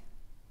back?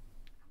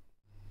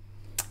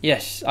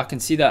 Yes, I can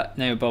see that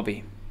now,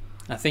 Bobby.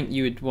 I think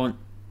you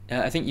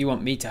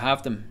want me to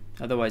have them,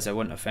 otherwise I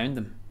wouldn't have found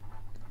them.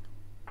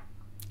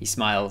 He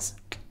smiles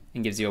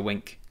and gives you a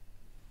wink,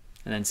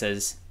 and then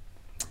says,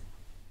 it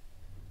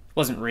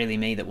wasn't really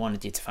me that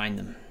wanted you to find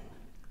them.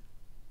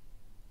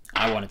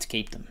 I wanted to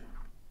keep them.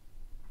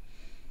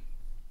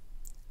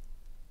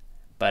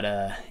 But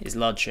his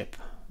lordship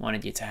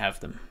wanted you to have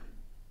them.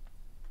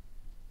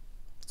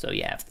 So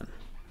you have them.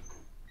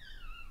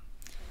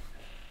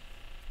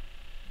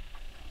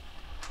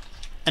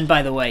 And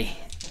by the way,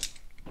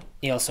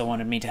 he also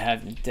wanted me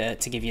to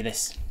give you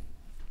this.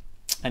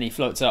 And he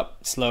floats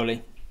up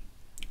slowly,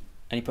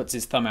 and he puts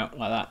his thumb out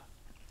like that,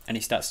 and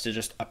he starts to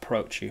just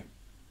approach you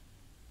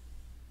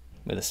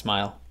with a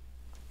smile.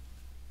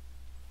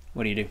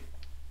 What do?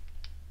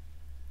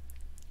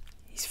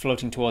 He's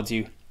floating towards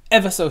you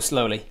ever so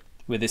slowly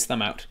with his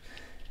thumb out,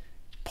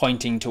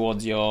 pointing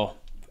towards your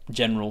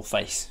general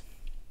face.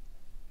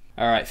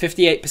 Alright,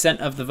 58%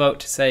 of the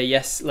vote say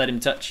yes, let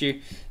him touch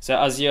you. So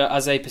as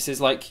Apis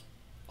is like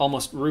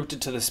almost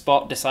rooted to the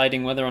spot,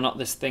 deciding whether or not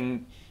this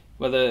thing,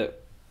 whether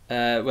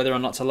or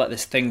not to let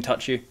this thing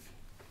touch you,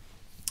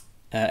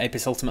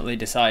 Apis ultimately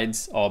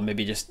decides, or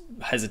maybe just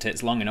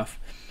hesitates long enough,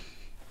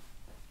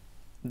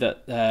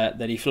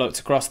 that he floats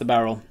across the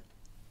barrel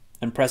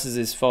and presses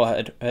his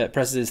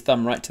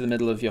thumb right to the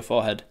middle of your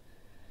forehead.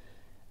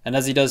 And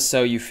as he does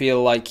so, you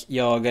feel like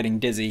you're getting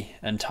dizzy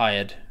and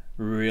tired,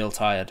 real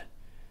tired.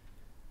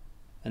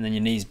 And then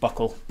your knees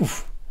buckle,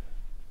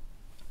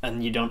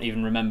 and you don't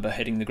even remember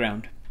hitting the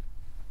ground.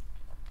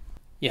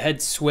 Your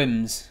head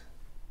swims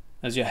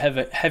as your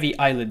heavy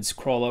eyelids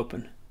crawl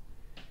open.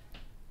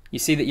 You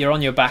see that you're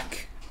on your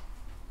back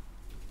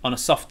on a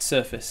soft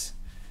surface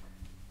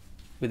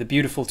with a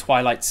beautiful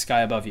twilight sky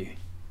above you.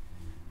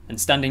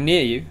 And standing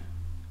near you,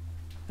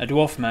 a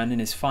dwarf man in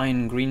his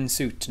fine green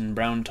suit and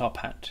brown top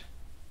hat.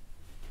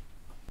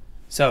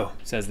 "So,"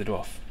 says the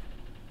dwarf,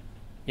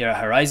 "you're a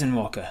horizon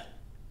walker.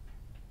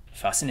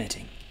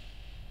 Fascinating."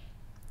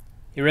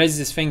 He raises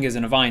his fingers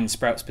and a vine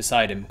sprouts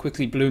beside him,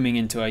 quickly blooming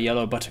into a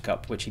yellow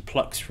buttercup which he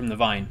plucks from the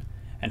vine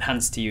and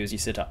hands to you as you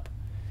sit up.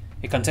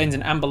 It contains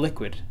an amber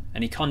liquid,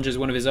 and he conjures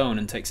one of his own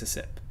and takes a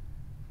sip.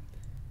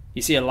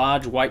 You see a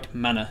large white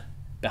manor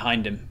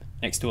behind him,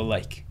 next to a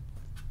lake.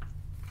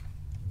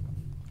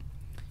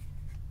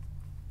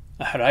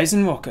 "A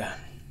horizon walker.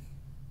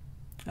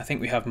 I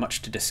think we have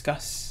much to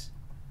discuss."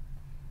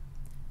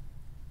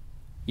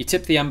 You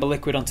tip the amber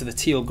liquid onto the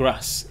teal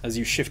grass as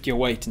you shift your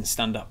weight and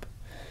stand up.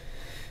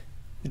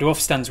 The dwarf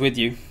stands with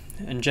you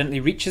and gently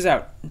reaches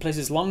out and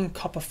places long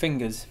copper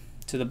fingers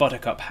to the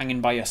buttercup hanging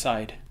by your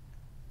side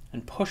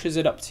and pushes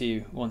it up to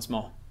you once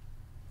more.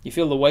 You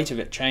feel the weight of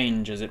it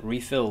change as it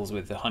refills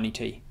with the honey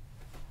tea.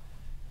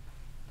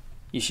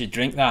 "You should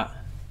drink that,"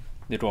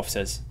 the dwarf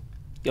says.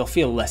 "You'll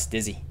feel less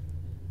dizzy."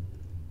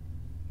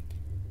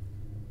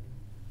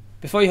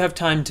 Before you have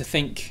time to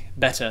think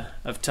better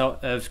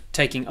of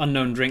taking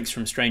unknown drinks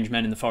from strange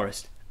men in the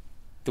forest,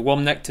 the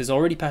warm nectar is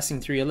already passing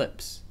through your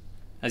lips,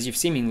 as you've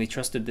seemingly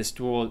trusted this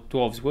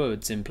dwarf's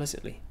words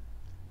implicitly.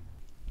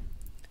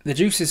 The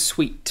juice is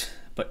sweet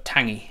but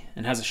tangy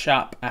and has a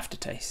sharp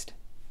aftertaste.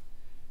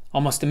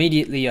 Almost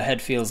immediately your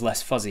head feels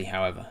less fuzzy,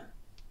 however.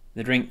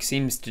 The drink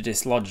seems to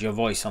dislodge your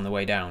voice on the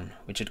way down,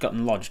 which had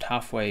gotten lodged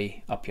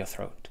halfway up your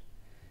throat.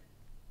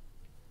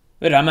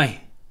 "Where am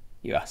I?"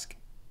 you ask.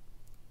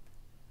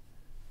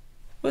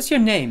 "What's your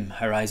name,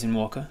 Horizon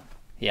Walker?"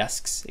 he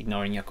asks,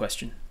 ignoring your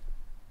question.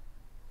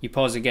 You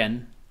pause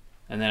again,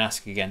 and then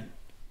ask again.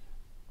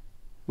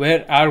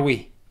 "Where are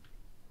we?"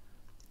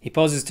 He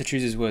pauses to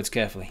choose his words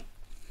carefully.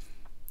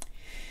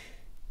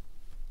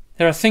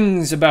 "There are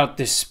things about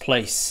this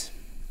place,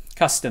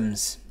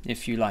 customs,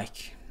 if you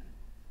like,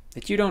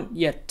 that you don't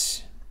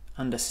yet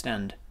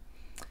understand.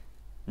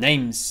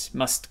 Names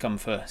must come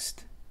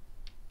first.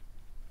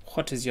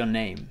 What is your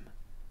name?"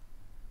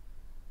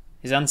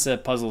 His answer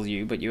puzzles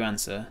you, but you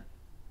answer,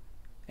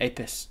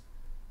 "Apis."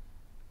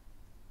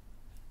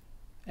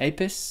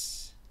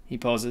 "Apis?" He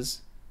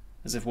pauses,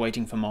 as if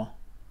waiting for more.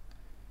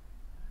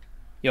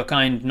 "Your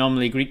kind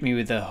normally greet me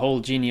with a whole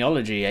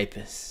genealogy,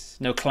 Apis.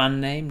 No clan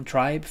name,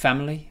 tribe,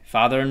 family,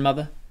 father and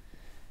mother?"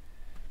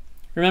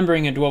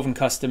 Remembering a dwarven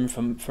custom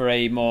for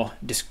a more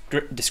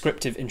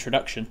descriptive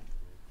introduction,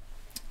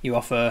 you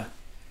offer,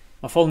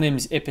 "My full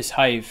name's Apis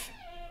Hive,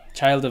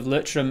 child of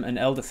Lurtram and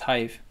Eldith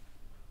Hive.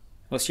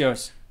 What's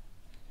yours?"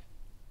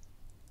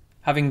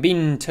 Having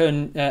been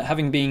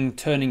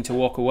turning to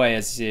walk away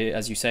as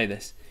you say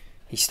this,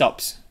 he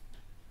stops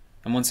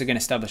and once again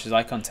establishes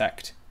eye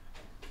contact.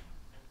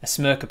 A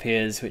smirk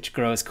appears, which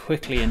grows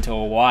quickly into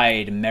a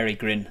wide, merry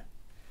grin.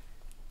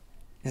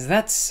 "Is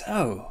that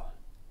so?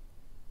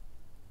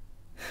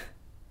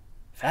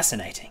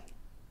 Fascinating."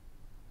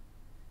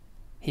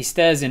 He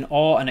stares in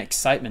awe and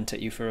excitement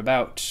at you for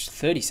about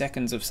 30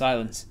 seconds of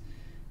silence,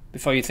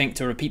 before you think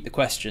to repeat the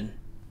question.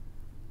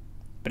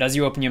 But as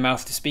you open your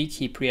mouth to speak,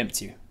 he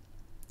preempts you.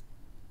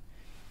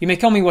 "You may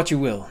call me what you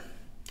will.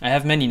 I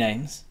have many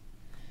names,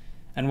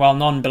 and while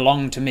none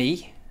belong to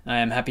me, I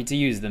am happy to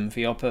use them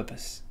for your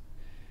purpose.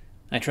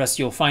 I trust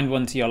you'll find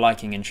one to your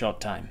liking in short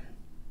time.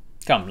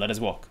 Come, let us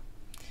walk."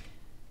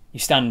 You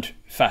stand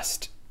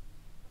fast.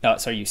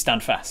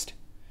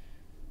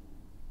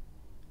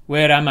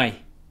 "Where am I?"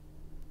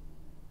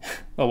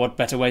 "Well, what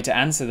better way to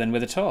answer than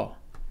with a tour?"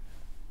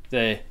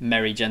 the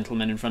merry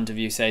gentleman in front of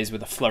you says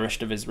with a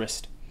flourish of his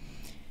wrist.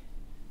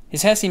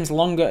 His hair seems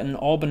longer and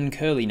auburn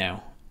curly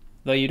now,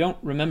 though you don't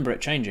remember it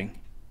changing.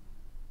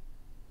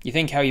 You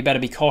think how you better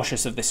be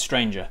cautious of this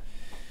stranger,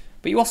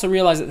 but you also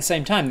realise at the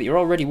same time that you're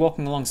already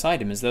walking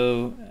alongside him as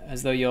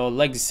though your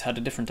legs had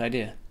a different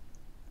idea.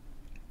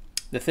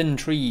 The thin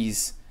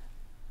trees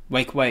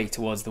wake way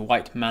towards the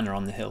white manor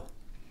on the hill.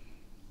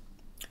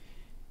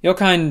 "Your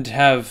kind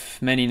have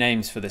many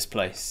names for this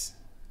place,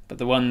 but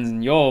the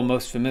one you're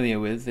most familiar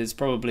with is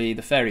probably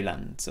the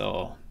Fairylands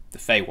or the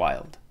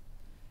Feywild."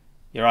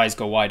 Your eyes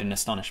go wide in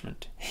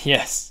astonishment.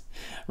 "Yes,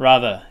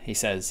 rather," he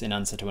says in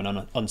answer to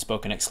an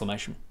unspoken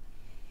exclamation.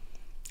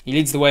 He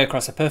leads the way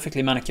across a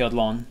perfectly manicured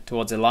lawn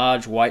towards a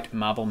large white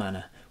marble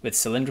manor with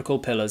cylindrical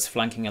pillars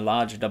flanking a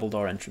large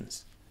double-door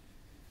entrance.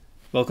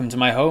 "Welcome to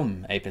my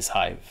home, Apis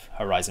Hive,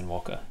 Horizon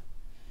Walker."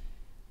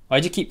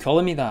 "Why'd you keep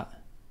calling me that?"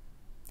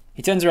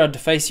 He turns around to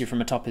face you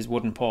from atop his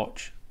wooden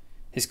porch,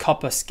 his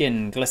copper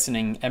skin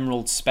glistening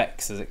emerald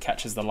specks as it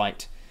catches the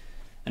light,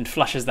 and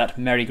flashes that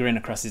merry grin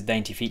across his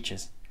dainty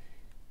features.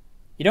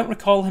 You don't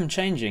recall him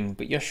changing,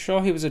 but you're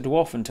sure he was a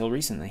dwarf until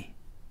recently.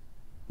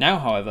 Now,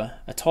 however,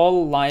 a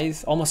tall,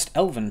 lithe, almost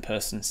elven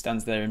person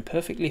stands there in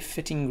perfectly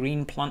fitting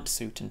green plant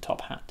suit and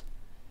top hat.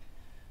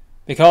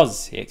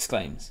 "Because," he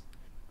exclaims,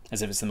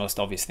 as if it's the most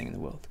obvious thing in the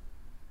world.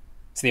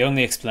 "It's the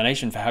only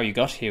explanation for how you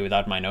got here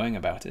without my knowing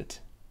about it."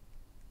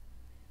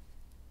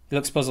 He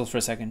looks puzzled for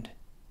a second.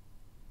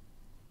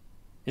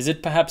 "Is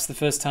it perhaps the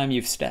first time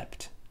you've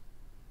stepped?"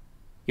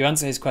 You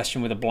answer his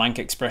question with a blank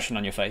expression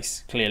on your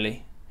face,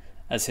 clearly,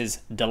 as his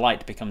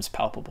delight becomes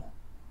palpable.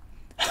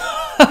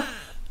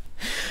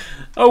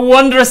 Oh,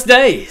 wondrous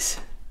days!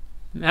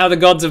 How the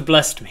gods have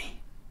blessed me.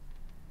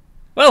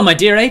 Well, my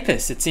dear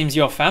Apis, it seems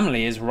your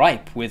family is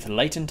ripe with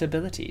latent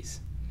abilities.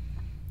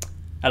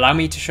 Allow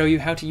me to show you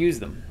how to use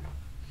them.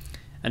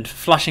 And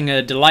flashing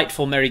a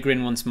delightful merry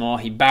grin once more,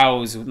 he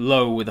bows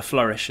low with a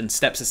flourish and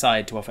steps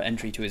aside to offer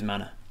entry to his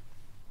manor.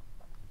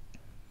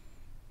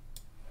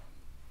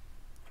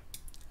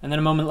 And then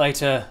a moment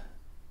later,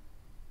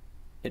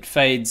 it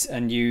fades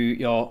and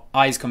your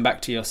eyes come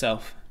back to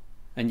yourself,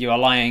 and you are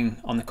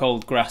lying on the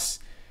cold grass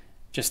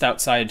just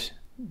outside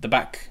the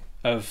back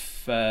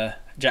of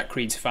Jack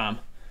Creed's farm.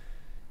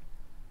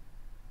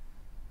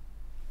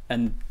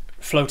 And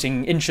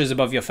floating inches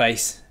above your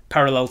face,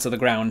 parallel to the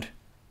ground,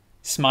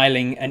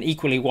 smiling an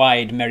equally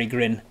wide merry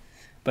grin,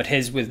 but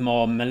his with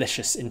more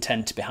malicious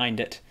intent behind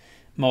it,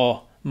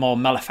 more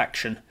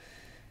malefaction.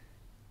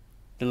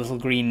 The little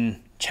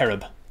green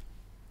cherub.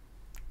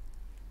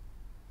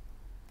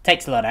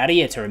 Takes a lot out of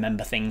you to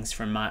remember things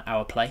from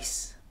our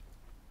place.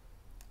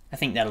 I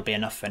think that'll be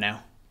enough for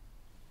now.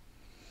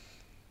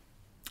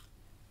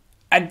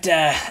 I'd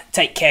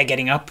take care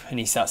getting up, and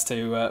he starts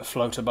to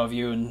float above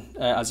you, and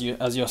as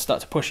you start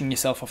to pushing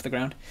yourself off the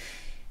ground.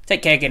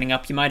 Take care getting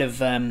up. You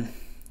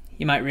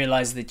might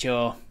realise that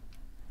your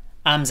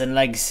arms and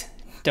legs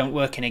don't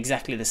work in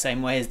exactly the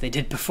same way as they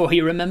did before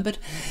you remembered.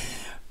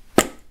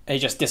 He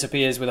just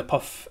disappears with a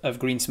puff of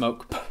green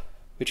smoke,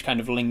 which kind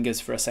of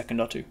lingers for a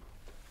second or two.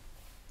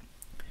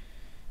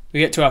 We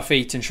get to our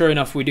feet, and sure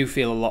enough, we do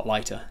feel a lot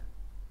lighter.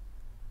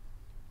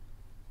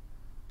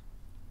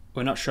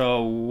 We're not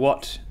sure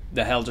what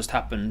the hell just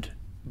happened,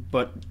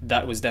 but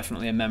that was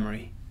definitely a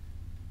memory.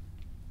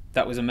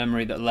 That was a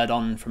memory that led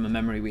on from a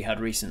memory we had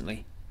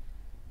recently.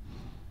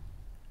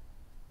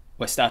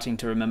 We're starting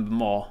to remember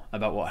more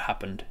about what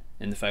happened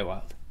in the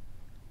Feywild.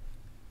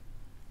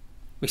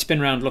 We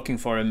spin round looking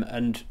for him,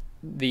 and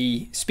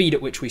the speed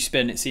at which we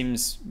spin, it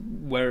seems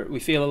we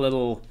feel a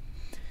little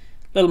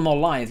more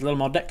lithe, a little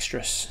more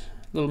dexterous,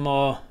 a little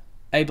more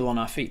able on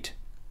our feet.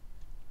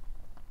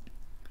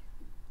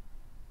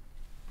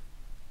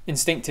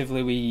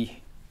 Instinctively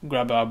we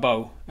grab our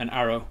bow and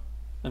arrow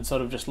and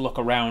sort of just look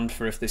around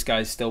for if this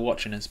guy's still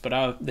watching us,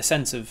 but the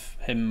sense of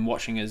him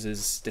watching us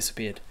has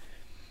disappeared.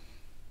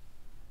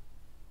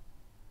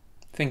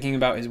 Thinking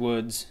about his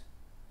words,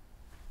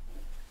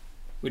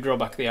 we draw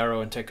back the arrow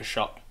and take a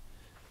shot.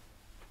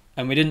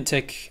 And we didn't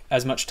take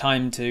as much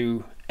time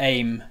to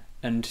aim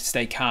and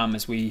stay calm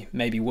as we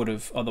maybe would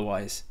have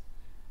otherwise.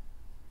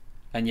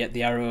 And yet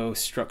the arrow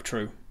struck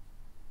true,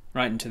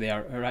 right into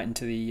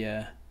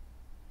the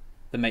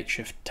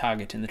makeshift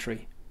target in the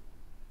tree.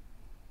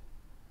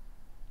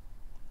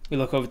 We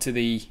look over to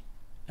the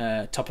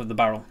top of the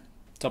barrel,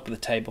 top of the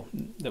table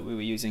that we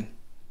were using,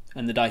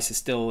 and the dice are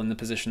still in the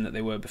position that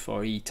they were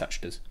before he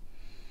touched us.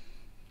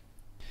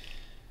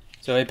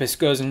 So Apis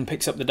goes and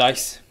picks up the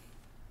dice,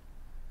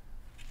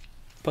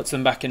 puts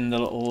them back in the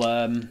little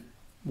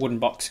wooden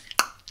box,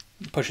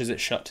 pushes it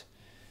shut.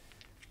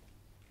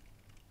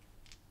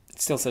 It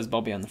still says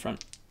Bobby on the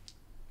front.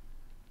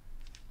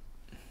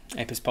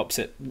 Apis pops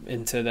it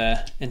into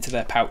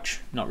their pouch,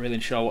 not really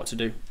sure what to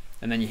do.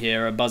 And then you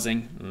hear a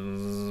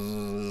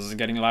buzzing,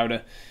 getting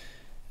louder.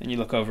 And you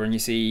look over and you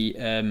see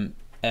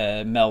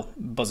Mel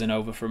buzzing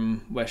over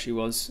from where she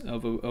was,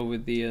 over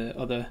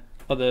the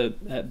other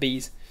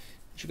bees.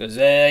 She goes,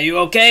 "You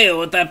okay?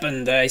 What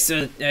happened? I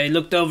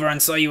looked over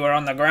and saw you were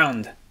on the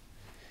ground.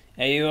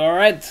 Are you all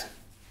right?"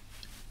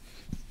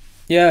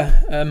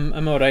 "Yeah,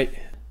 I'm all right.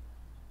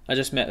 I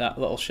just met that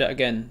little shit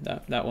again.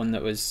 That one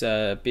that was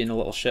being a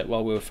little shit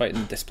while we were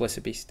fighting the Displacer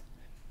Beast."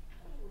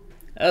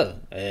 "Oh,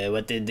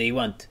 what did he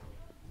want?"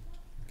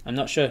 "I'm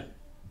not sure.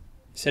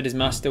 He said his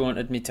master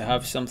wanted me to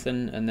have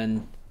something, and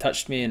then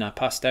touched me, and I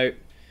passed out.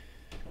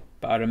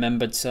 But I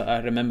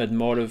remembered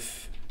more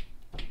of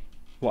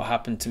what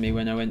happened to me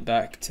when I went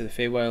back to the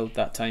Feywild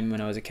that time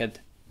when I was a kid.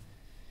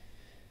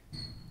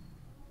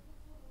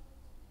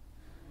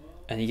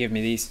 And he gave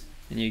me these,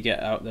 and you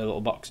get out the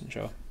little box and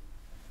show.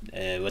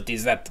 What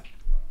is that?"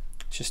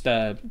 It's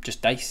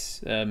just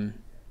dice.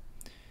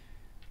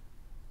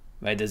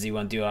 Why does he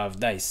want you to have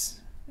dice?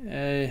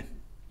 I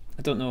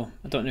don't know.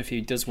 I don't know if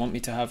he does want me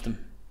to have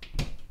them.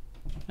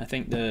 I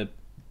think the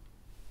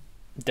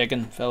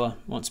Diggin fella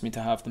wants me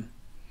to have them.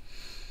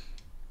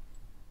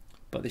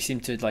 But they seem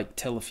to like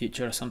tell the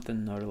future or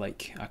something, or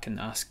like I can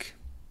ask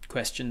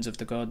questions of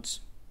the gods.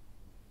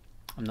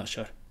 I'm not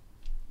sure.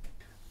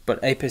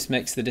 But Apis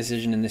makes the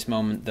decision in this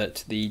moment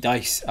that the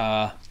dice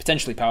are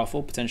potentially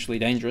powerful, potentially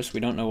dangerous. We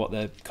don't know what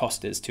the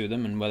cost is to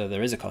them and whether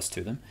there is a cost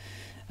to them.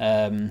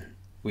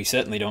 We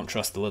certainly don't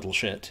trust the little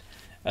shit.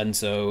 And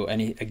so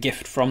a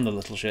gift from the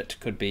little shit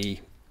could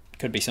be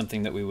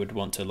something that we would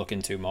want to look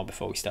into more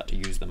before we start to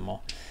use them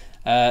more.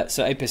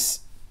 So Apis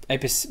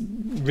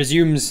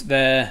resumes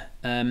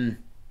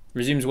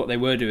what they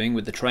were doing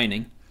with the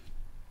training,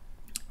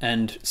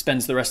 and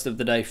spends the rest of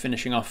the day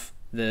finishing off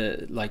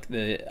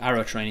the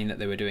arrow training that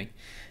they were doing,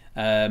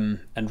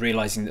 and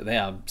realizing that they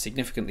are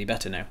significantly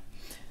better now.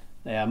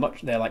 They're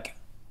like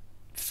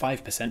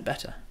 5%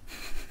 better.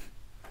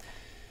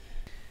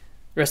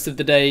 The rest of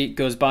the day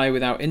goes by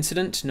without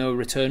incident, no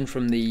return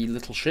from the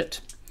little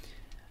shit.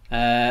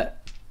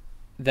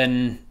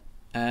 Then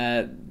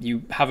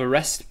you have a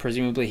rest,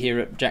 presumably here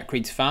at Jack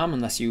Creed's farm,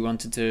 unless you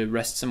wanted to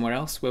rest somewhere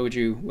else. Where would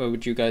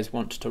you guys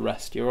want to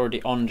rest? You're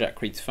already on Jack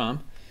Creed's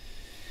farm.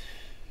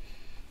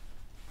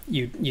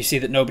 You see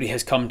that nobody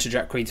has come to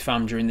Jack Creed's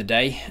farm during the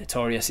day.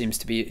 Toria seems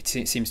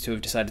to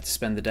have decided to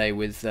spend the day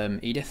with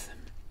Edith.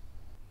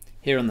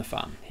 Here on the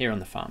farm.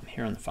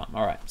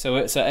 All right. So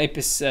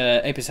Apis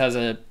has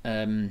a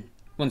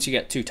once you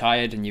get too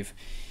tired and you've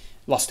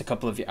lost a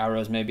couple of your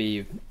arrows, maybe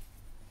you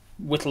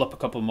whittle up a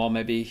couple more,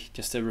 maybe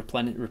just to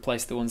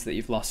replace the ones that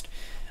you've lost,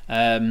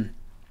 and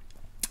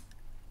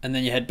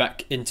then you head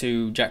back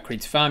into Jack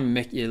Creed's farm.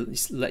 You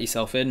let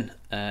yourself in.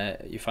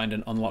 You find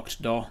an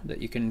unlocked door that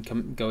you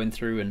can go in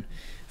through, and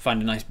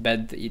find a nice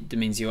bed that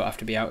means you have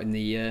to be out in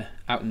the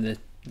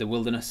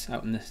wilderness,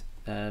 out in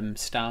the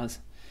stars.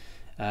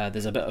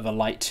 There's a bit of a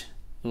light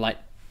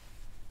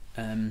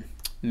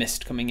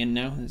mist coming in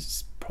now.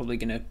 It's probably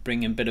going to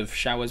bring a bit of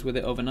showers with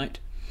it overnight.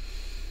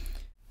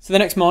 So the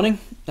next morning,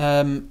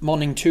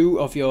 morning 2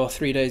 of your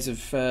 3 days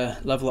of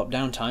level up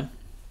downtime,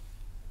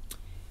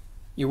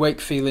 you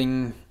wake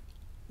feeling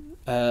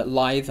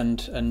lithe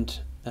and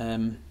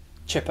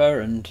chipper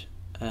and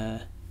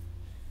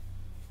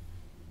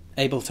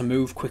able to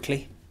move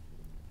quickly.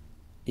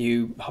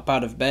 You hop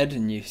out of bed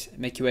and you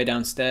make your way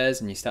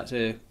downstairs and you start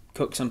to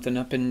cook something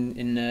up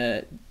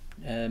in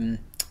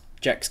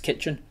Jack's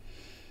kitchen.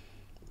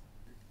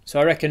 So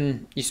I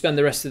reckon you spend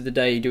the rest of the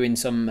day doing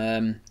some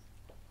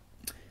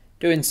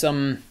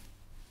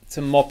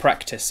more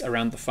practice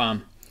around the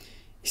farm.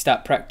 You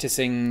start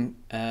practicing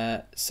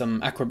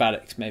some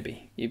acrobatics.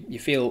 Maybe you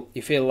feel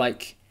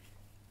like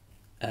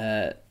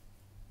you're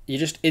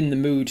just in the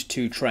mood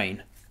to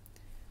train,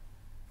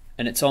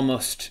 and it's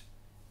almost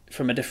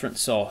from a different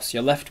source.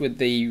 You're left with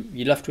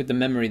the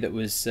memory that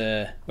was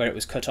where it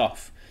was cut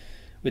off,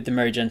 with the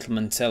merry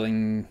gentleman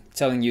telling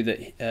you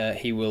that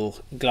he will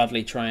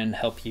gladly try and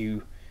help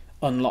you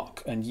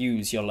unlock and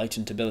use your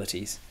latent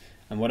abilities,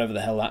 and whatever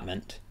the hell that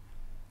meant.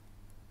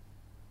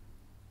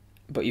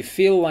 But you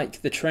feel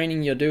like the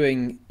training you're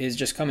doing is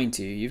just coming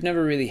to you. You've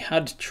never really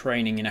had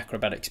training in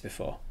acrobatics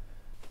before.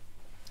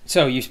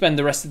 So you spend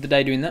the rest of the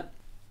day doing that.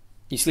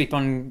 You sleep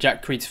on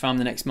Jack Creed's farm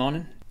the next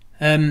morning.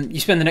 You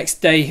spend the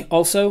next day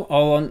also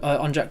all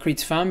on Jack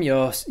Creed's farm.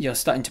 You're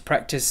starting to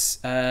practice.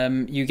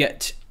 You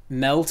get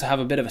Mel to have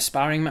a bit of a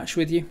sparring match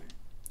with you,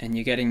 and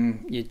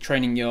you're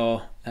training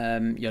your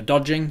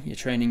dodging. You're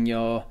training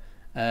your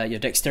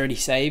dexterity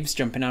saves,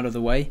 jumping out of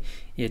the way.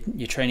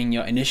 You're training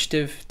your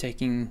initiative,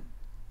 taking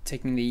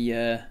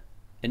the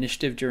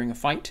initiative during a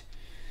fight.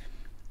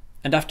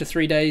 And after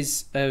 3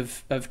 days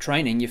of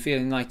training, you're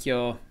feeling like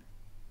you're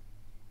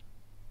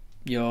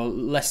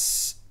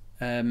less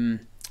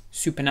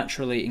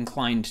supernaturally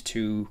inclined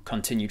to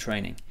continue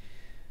training.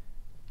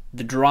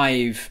 The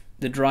drive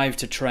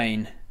to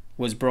train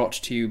was brought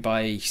to you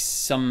by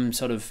some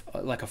sort of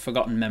like a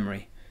forgotten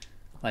memory,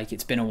 like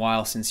it's been a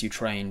while since you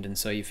trained, and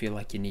so you feel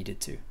like you needed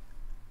to.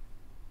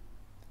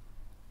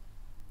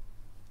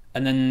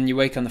 And then you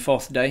wake on the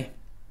 4th day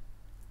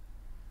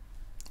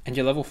and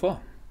you're level 4.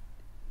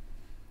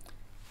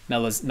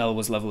 Mel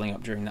was leveling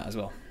up during that as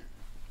well.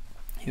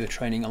 You were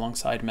training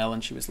alongside Mel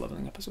and she was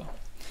leveling up as well.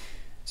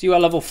 So you are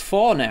level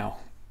 4 now.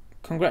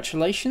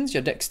 Congratulations,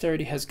 your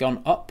dexterity has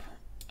gone up.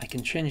 I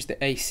can change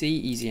the AC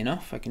easy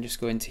enough. I can just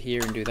go into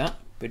here and do that.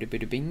 Bada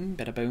bada bing,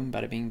 bada boom,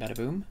 bada bing, bada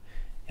boom.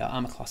 Your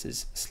armor class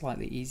is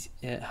slightly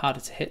harder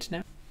to hit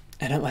now.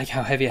 I don't like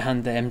how heavy a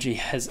hand the MG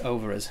has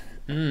over us.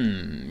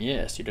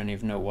 Yes, you don't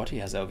even know what he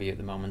has over you at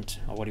the moment,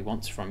 or what he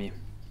wants from you.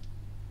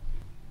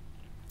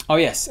 Oh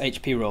yes,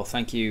 HP roll.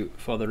 Thank you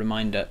for the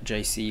reminder,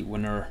 JC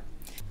Winner.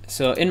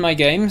 So in my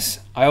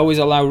games, I always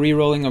allow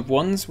re-rolling of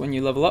 1s when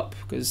you level up,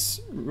 because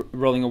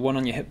rolling a 1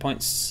 on your hit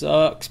points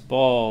sucks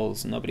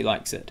balls. Nobody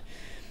likes it.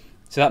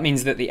 So that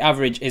means that the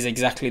average is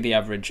exactly the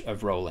average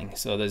of rolling.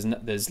 So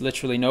there's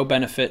literally no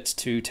benefit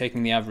to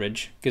taking the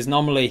average, because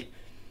normally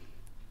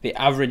the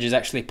average is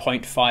actually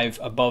 0.5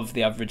 above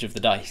the average of the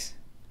dice.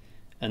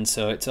 And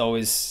so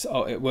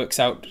it works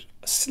out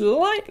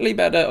slightly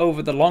better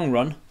over the long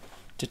run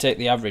to take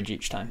the average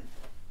each time.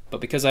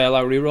 But because I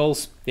allow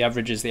rerolls, the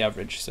average is the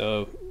average,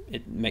 so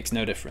it makes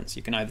no difference.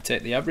 You can either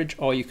take the average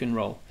or you can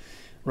roll.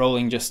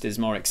 Rolling just is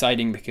more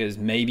exciting because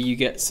maybe you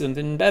get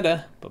something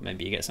better, but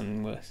maybe you get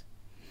something worse.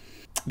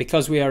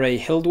 Because we are a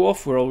hill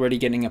dwarf, we're already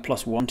getting a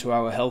 +1 to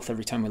our health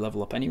every time we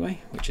level up anyway,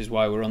 which is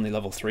why we're only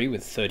level 3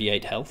 with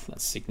 38 health.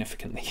 That's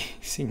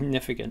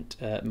significant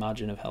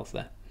margin of health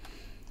there.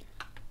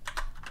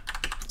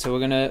 So we're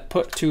going to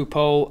put to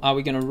poll, are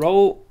we going to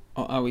roll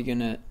or are we going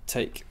to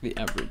take the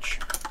average?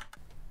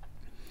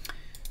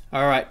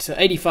 Alright, so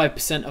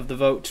 85% of the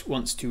vote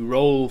wants to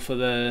roll for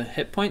the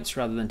hit points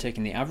rather than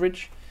taking the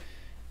average.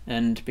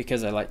 And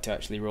because I like to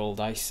actually roll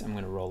dice, I'm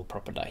going to roll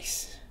proper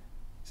dice.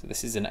 So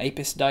this is an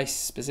Apis dice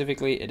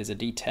specifically. It is a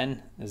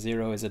D10. A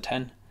 0 is a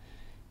 10.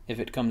 If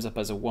it comes up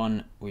as a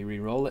 1, we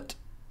re-roll it.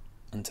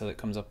 until it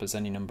comes up as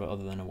any number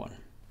other than a 1.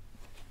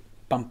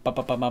 Bum bum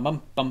bum bum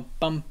bum bum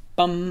bum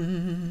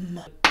bum.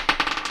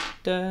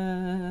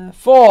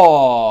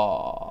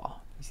 4.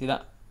 You see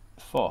that?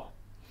 4.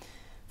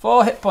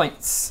 4 hit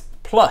points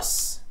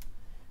plus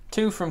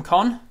 2 from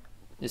Con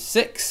is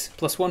 6,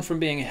 plus 1 from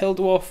being a hill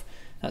dwarf.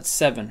 That's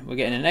 7. We're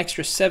getting an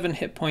extra 7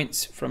 hit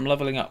points from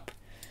leveling up.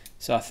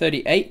 So our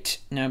 38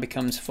 now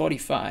becomes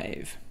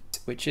 45,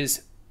 which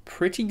is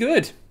pretty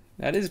good.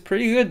 That is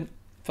pretty good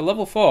for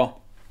level 4.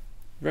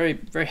 Very,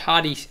 very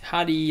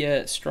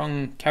hardy,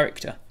 strong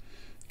character.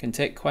 Can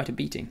take quite a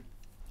beating.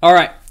 All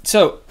right,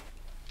 so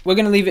we're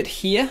going to leave it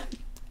here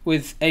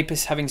with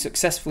Apis having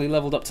successfully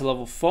leveled up to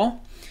level 4.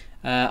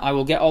 I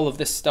will get all of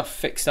this stuff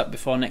fixed up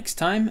before next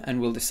time,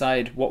 and we'll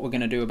decide what we're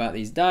going to do about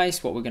these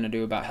dice, what we're going to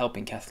do about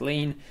helping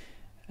Kathleen,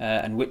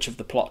 and which of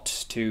the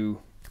plots to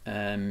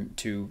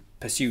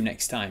pursue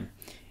next time.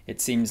 It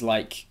seems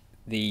like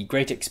the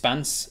Great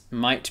Expanse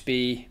might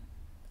be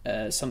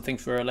something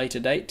for a later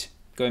date.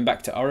 Going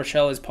back to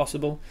Oroshel is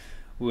possible.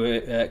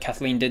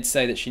 Kathleen did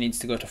say that she needs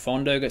to go to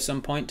Fondurg at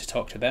some point to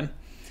talk to them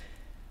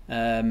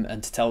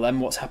and to tell them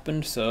what's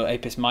happened. So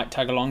Apis might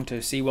tag along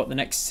to see what the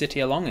next city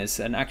along is,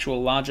 an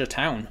actual larger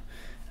town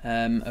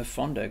of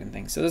Fondurg and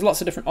things. So there's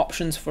lots of different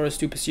options for us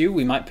to pursue.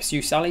 We might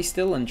pursue Sally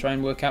still and try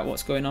and work out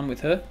what's going on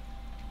with her.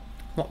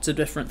 Lots of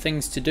different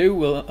things to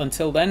do.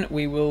 Until then,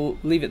 we will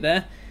leave it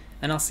there,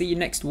 and I'll see you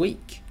next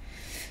week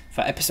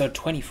for episode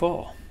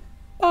 24.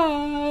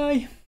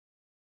 Bye!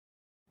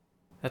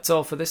 That's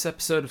all for this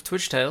episode of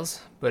Twitch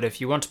Tales, but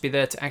if you want to be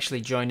there to actually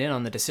join in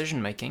on the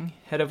decision making,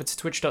 head over to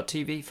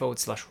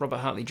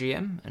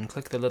twitch.tv/RobertHartleyGM and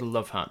click the little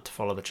love heart to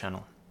follow the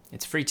channel.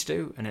 It's free to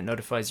do, and it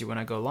notifies you when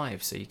I go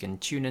live, so you can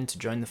tune in to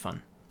join the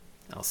fun.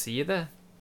 I'll see you there.